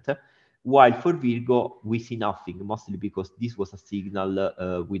present, while for Virgo, we see nothing, mostly because this was a signal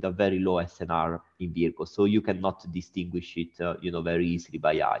with a very low SNR in Virgo. So you cannot distinguish it, you know, very easily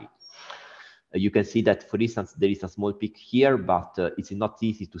by eye. You can see that, for instance, there is a small peak here, but it's not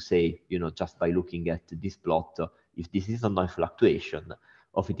easy to say, you know, just by looking at this plot, if this is a noise fluctuation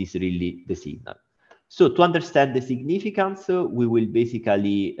or if it is really the signal. So to understand the significance, we will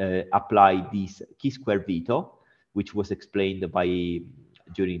basically apply this chi-square veto, which was explained by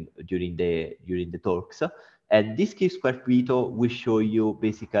during the talks. And this chi-square veto will show you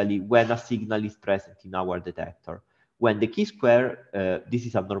basically when a signal is present in our detector. When the chi-square, this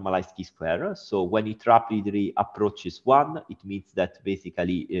is a normalized chi-square, so when it rapidly approaches 1, it means that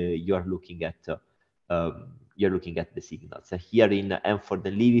basically you're looking at the signals. So here in Hanford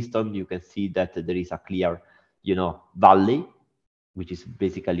and Livingston, you can see that there is a clear, you know, valley, which is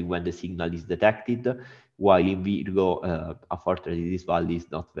basically when the signal is detected, while in Virgo, unfortunately, this valley is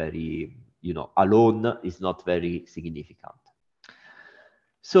not very, you know, alone is not very significant.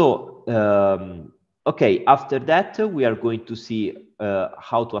 So, okay, after that, we are going to see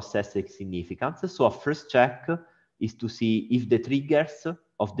how to assess the significance. So a first check is to see if the triggers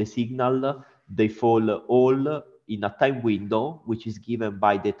of the signal, they fall all in a time window, which is given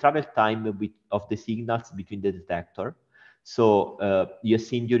by the travel time of the signals between the detector. So you've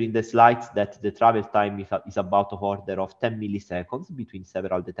seen during the slides that the travel time is about of order of 10 milliseconds between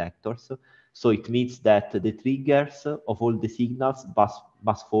several detectors. So it means that the triggers of all the signals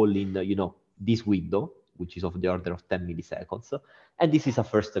must fall in, you know, this window, which is of the order of 10 milliseconds. And this is a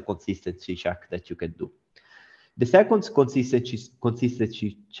first consistency check that you can do. The second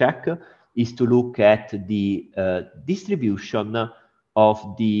consistency check is to look at the distribution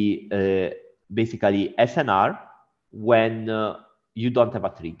of the basically SNR when you don't have a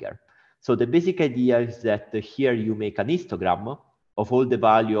trigger. So the basic idea is that here you make an histogram of all the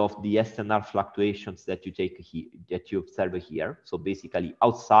value of the SNR fluctuations that you take here, that you observe here. So basically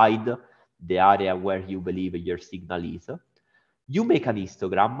outside the area where you believe your signal is. You make an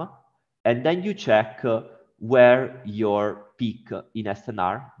histogram, and then you check where your peak in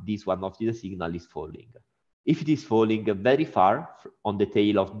SNR, this one of the signal, is falling. If it is falling very far on the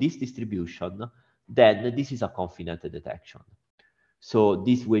tail of this distribution, then this is a confident detection. So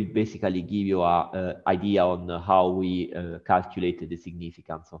this will basically give you an idea on how we calculate the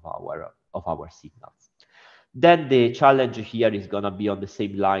significance of our signals. Then the challenge here is going to be on the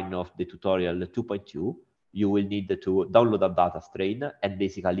same line of the tutorial 2.2. You will need to download a data strain and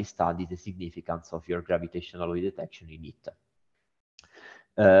basically study the significance of your gravitational wave detection in it.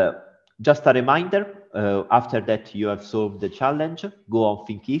 Just a reminder, after that you have solved the challenge, go on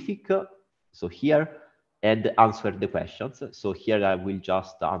Thinkific. So here and answer the questions. So here I will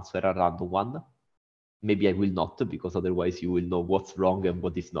just answer a random one. Maybe I will not, because otherwise you will know what's wrong and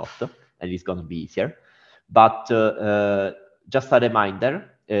what is not, and it's going to be easier. But just a reminder,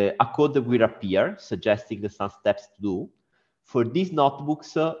 a code will appear suggesting some steps to do. For these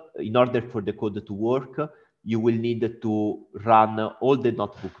notebooks, in order for the code to work, you will need to run all the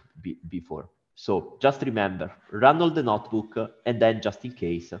notebook before. So just remember, run all the notebook, and then just in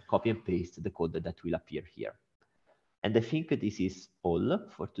case, copy and paste the code that will appear here. And I think this is all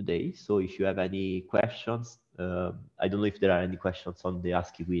for today. So if you have any questions, I don't know if there are any questions on the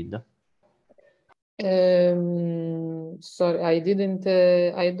Ask Win. Sorry, I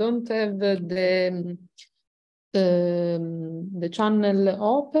don't have the channel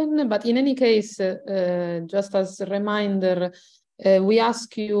open, but in any case, just as a reminder, we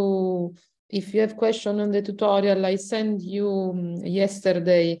ask you if you have question on the tutorial. I sent you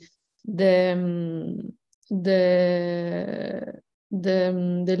yesterday the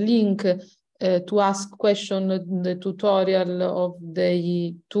link to ask question in the tutorial of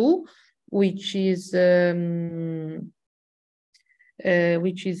day 2, which is this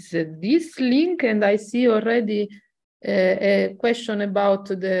link, and I see already a question about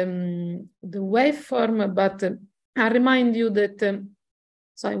the waveform, but I remind you that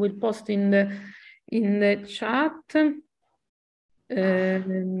so I will post in the chat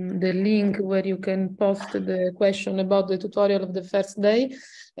the link where you can post the question about the tutorial of the first day.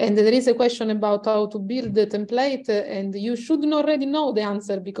 And there is a question about how to build the template, and you should already know the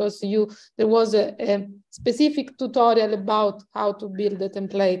answer because there was a specific tutorial about how to build the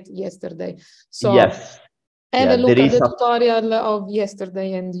template yesterday. So yes, have a look at the tutorial of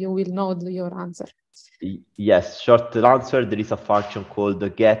yesterday and you will know your answer. Yes, short answer, there is a function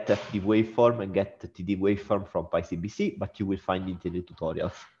called get FD waveform and get TD waveform from PyCBC, but you will find it in the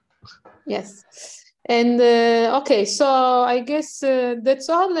tutorials. Yes. And okay, so I guess that's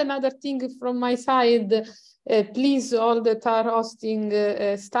all. Another thing from my side, please, all that are hosting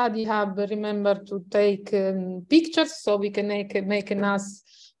Study Hub, remember to take pictures so we can make a nice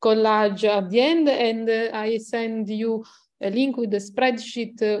collage at the end. And I send you a link with the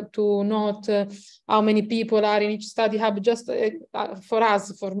spreadsheet to note how many people are in each Study Hub, just for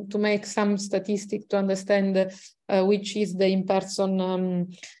us, to make some statistic to understand which is the in-person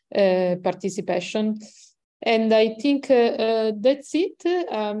participation. And I think that's it.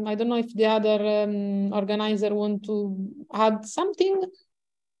 I don't know if the other organizer want to add something.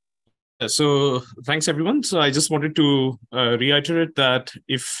 So thanks, everyone. So I just wanted to reiterate that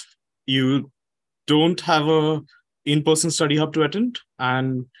if you don't have a in-person Study Hub to attend,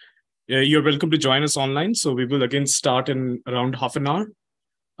 and you're welcome to join us online. So we will again start in around half an hour.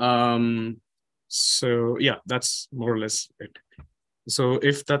 So yeah, that's more or less it. So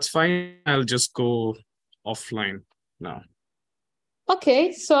if that's fine, I'll just go offline now.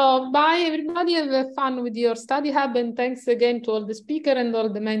 Okay, so bye everybody, have fun with your Study Hub, and thanks again to all the speakers and all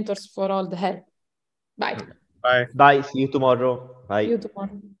the mentors for all the help. Bye. Bye. Bye, see you tomorrow. Bye. See you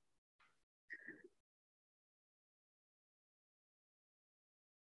tomorrow.